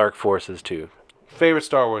 Brandon? Dark Forces 2. Favorite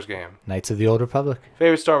Star Wars game? Knights of the Old Republic.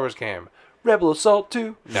 Favorite Star Wars game? Rebel Assault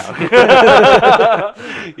 2? No.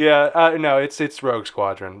 No, it's Rogue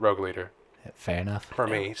Squadron, Rogue Leader. Fair enough. For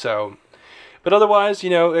me, so... But otherwise,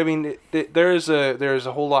 you know, I mean, there's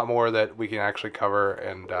a whole lot more that we can actually cover,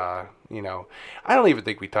 and you know, I don't even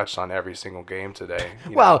think we touched on every single game today.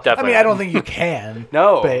 Well, definitely. I mean, I don't think you can.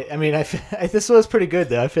 No, but I mean, this was pretty good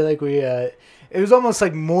though. I feel like it was almost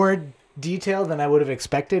like more detailed than I would have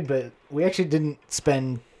expected, but we actually didn't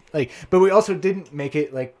spend but we also didn't make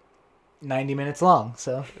it like 90 minutes long.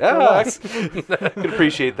 So I can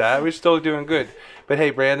appreciate that. We're still doing good. But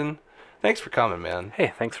hey, Brandon. Thanks for coming, man.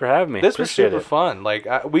 Hey, thanks for having me. This was super fun. Like,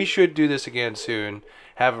 we should do this again soon.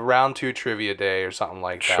 Have a round 2 trivia day or something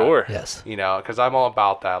like that. Sure. Yes. You know, because I'm all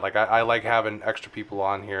about that. Like, I like having extra people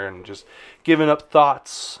on here and just giving up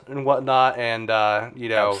thoughts and whatnot. And, you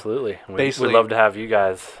know. Absolutely. We'd love to have you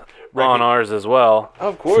guys on ours as well.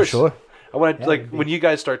 Of course. For sure. I want to, when you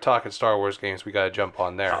guys start talking Star Wars games, we got to jump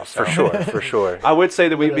on there. For sure. I would say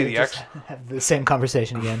that we'd be the have the same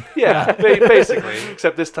conversation again. Yeah, basically.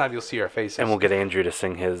 Except this time you'll see our faces. And we'll get Andrew to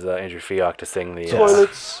sing his, Andrew Fiok to sing the...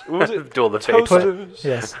 Toilets. What was it? Duel of the Fates. Toasters.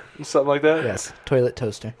 Yes. Something like that? Yes. Toilet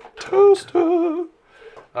toaster. Toaster. Oh,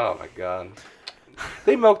 my God.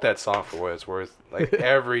 They milked that song for what it's worth. Like,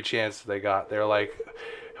 every chance they got. They're like...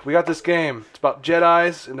 We got this game. It's about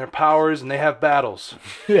Jedis and their powers, and they have battles.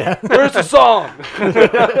 Yeah. Where's the song?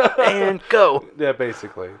 And go. Yeah,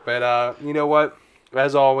 basically. But you know what?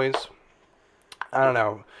 As always, I don't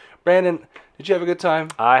know. Brandon, did you have a good time?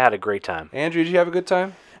 I had a great time. Andrew, did you have a good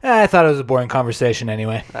time? I thought it was a boring conversation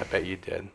anyway. I bet you did.